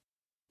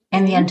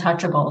and The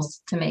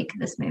Untouchables to make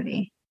this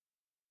movie.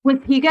 Was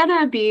he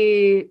gonna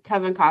be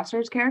Kevin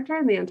Costner's character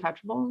in The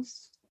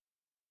Untouchables?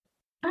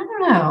 I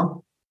don't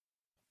know.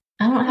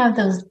 I don't have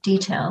those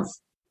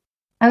details.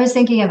 I was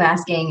thinking of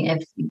asking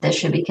if this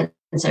should be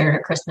considered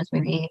a Christmas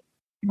movie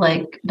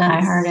like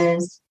Die Hard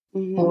is.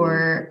 Mm-hmm.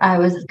 Or I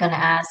was going to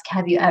ask,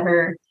 have you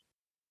ever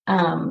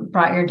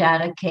brought your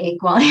dad a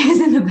cake while he was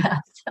in the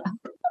bathtub?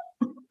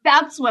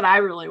 That's what I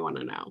really want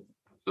to know.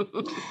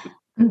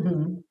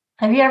 Mm-hmm.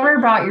 Have you ever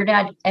brought your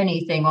dad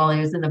anything while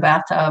he was in the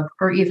bathtub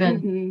or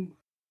even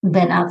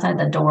been outside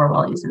the door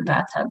while he was in the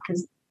bathtub?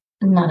 Because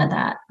none of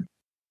that.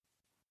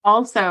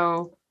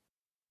 Also,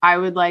 I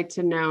would like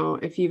to know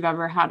if you've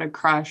ever had a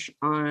crush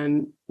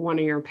on one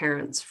of your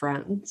parents'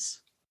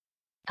 friends.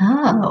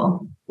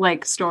 Oh.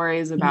 Like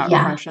stories about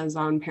crushes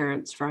on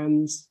parents'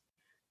 friends.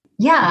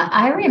 Yeah,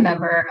 I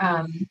remember.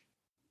 I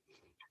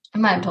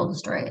might have told the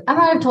story. I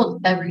might have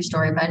told every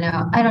story by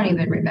now. I don't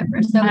even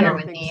remember. So bear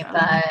with me. So.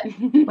 But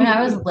when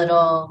I was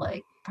little,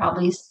 like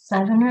probably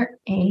 7 or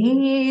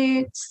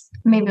 8,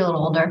 maybe a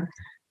little older,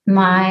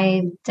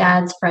 my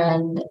dad's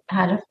friend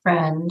had a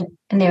friend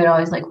and they would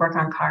always like work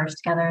on cars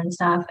together and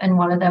stuff. And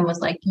one of them was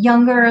like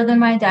younger than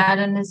my dad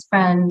and his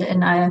friend.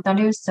 And I thought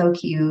he was so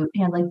cute.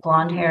 He had like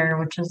blonde hair,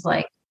 which was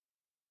like,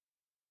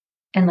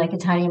 and like a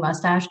tiny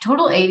mustache,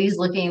 total 80s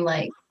looking,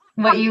 like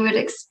what you would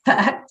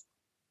expect.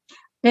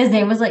 His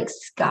name was like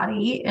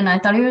Scotty. And I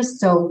thought he was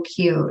so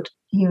cute.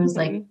 He was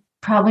like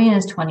probably in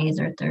his 20s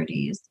or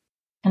 30s.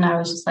 And I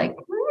was just like,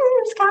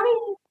 Scotty.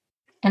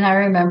 And I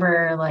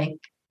remember like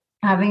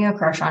having a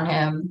crush on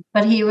him,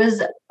 but he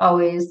was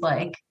always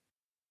like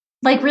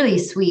really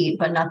sweet,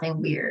 but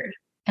nothing weird.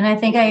 And I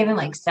think I even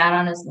like sat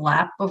on his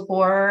lap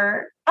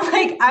before.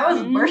 Like I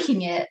was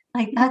working it.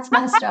 Like that's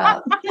messed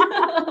up.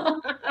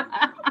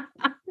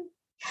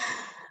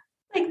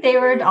 Like they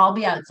would all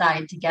be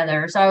outside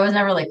together. So I was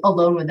never like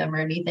alone with them or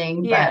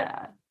anything. Yeah.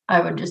 But I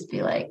would just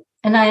be like,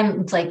 and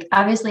it's like,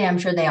 obviously I'm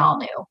sure they all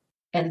knew.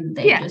 And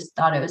they just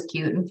thought it was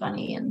cute and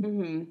funny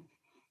and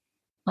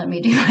let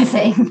me do my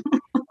thing.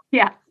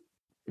 Yeah.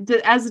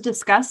 As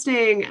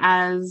disgusting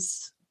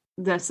as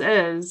this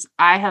is,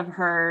 I have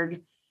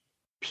heard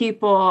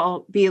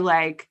people be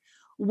like,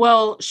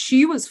 well,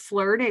 she was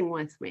flirting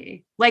with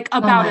me, like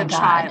about a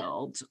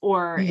child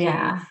or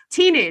a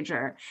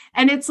teenager.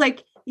 And it's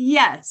like,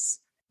 yes.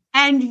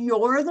 And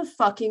you're the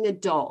fucking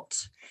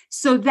adult.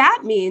 So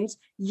that means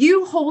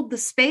you hold the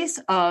space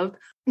of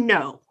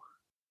no,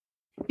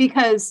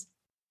 because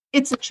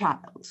it's a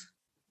child.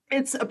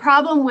 It's a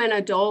problem when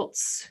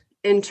adults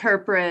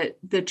interpret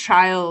the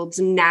child's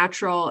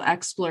natural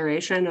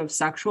exploration of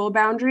sexual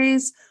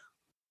boundaries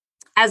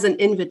as an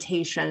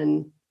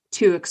invitation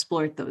to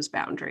exploit those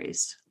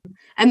boundaries.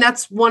 And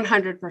that's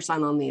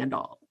 100% on the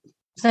adult.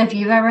 So if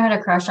you've ever had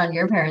a crush on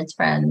your parents'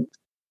 friend,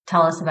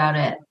 tell us about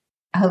it.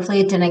 Hopefully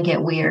it didn't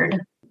get weird.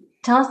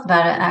 Tell us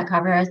about it at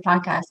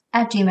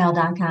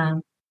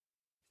coverarspodcast@gmail.com.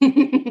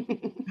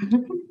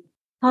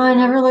 Oh, I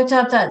never looked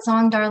up that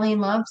song Darlene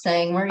Love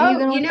sang. Were you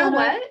going to you know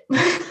what?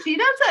 She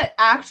does it.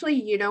 Actually,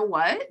 you know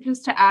what?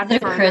 Just to add the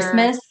further,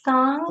 Christmas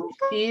song?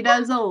 She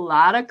does a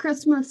lot of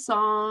Christmas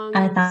songs.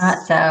 I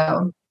thought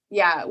so.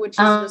 Yeah, which is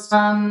just,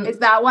 is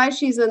that why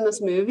she's in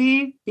this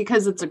movie?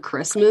 Because it's a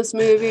Christmas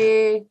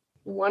movie.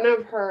 One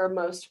of her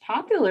most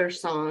popular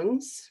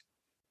songs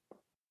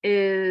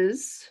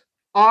is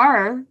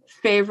our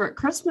favorite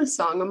Christmas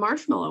song, A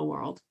Marshmallow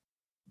World.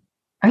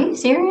 Are you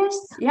serious?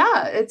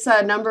 Yeah, it's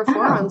number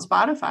 4 on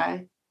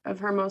Spotify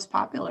of her most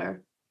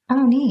popular.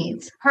 Oh,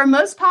 neat. Her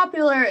most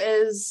popular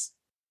is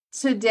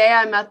Today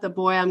I Met the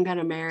Boy I'm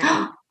Gonna Marry.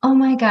 Oh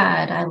my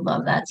God, I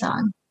love that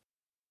song.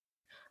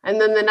 And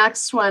then the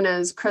next one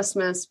is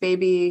Christmas,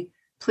 Baby,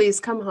 Please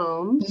Come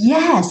Home.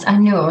 Yes, I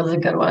knew it was a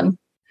good one.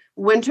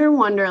 Winter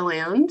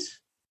Wonderland,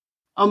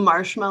 A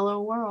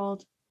Marshmallow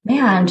World.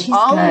 Man, she's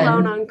All good.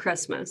 Alone on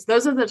Christmas.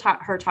 Those are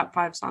her top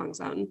 5 songs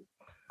on.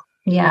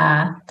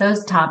 Yeah,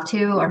 those top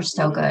 2 are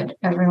so good.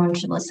 Everyone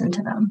should listen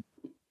to them.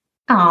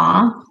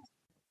 Aw.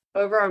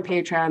 Over on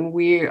Patreon,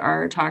 we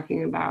are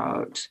talking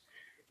about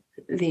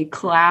the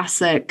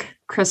classic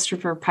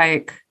Christopher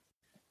Pike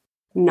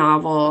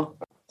novel,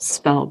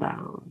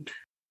 Spellbound.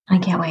 I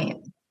can't wait.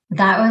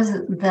 That was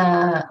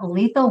the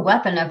Lethal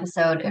Weapon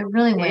episode. It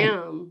really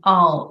went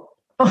all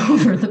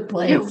over the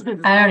place.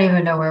 I don't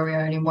even know where we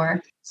are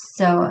anymore.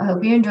 So I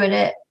hope you enjoyed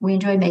it. We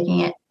enjoyed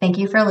making it. Thank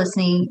you for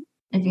listening.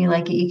 If you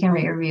like it, you can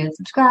rate, review, and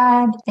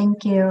subscribe.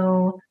 Thank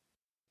you.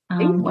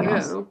 What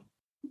else?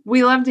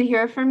 We love to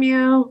hear from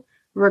you,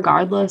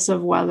 regardless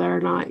of whether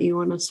or not you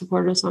want to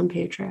support us on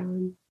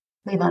Patreon.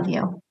 We love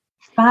you.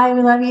 Bye.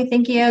 We love you.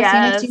 Thank you.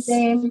 Yes. See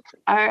you next Tuesday.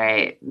 All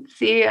right.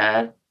 See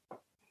ya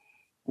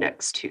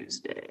next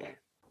Tuesday.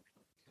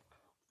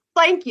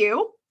 Thank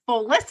you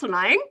for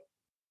listening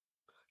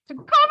to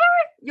Cover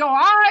Your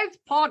Eyes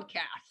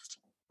podcast.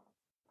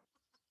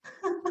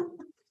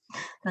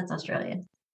 That's Australian.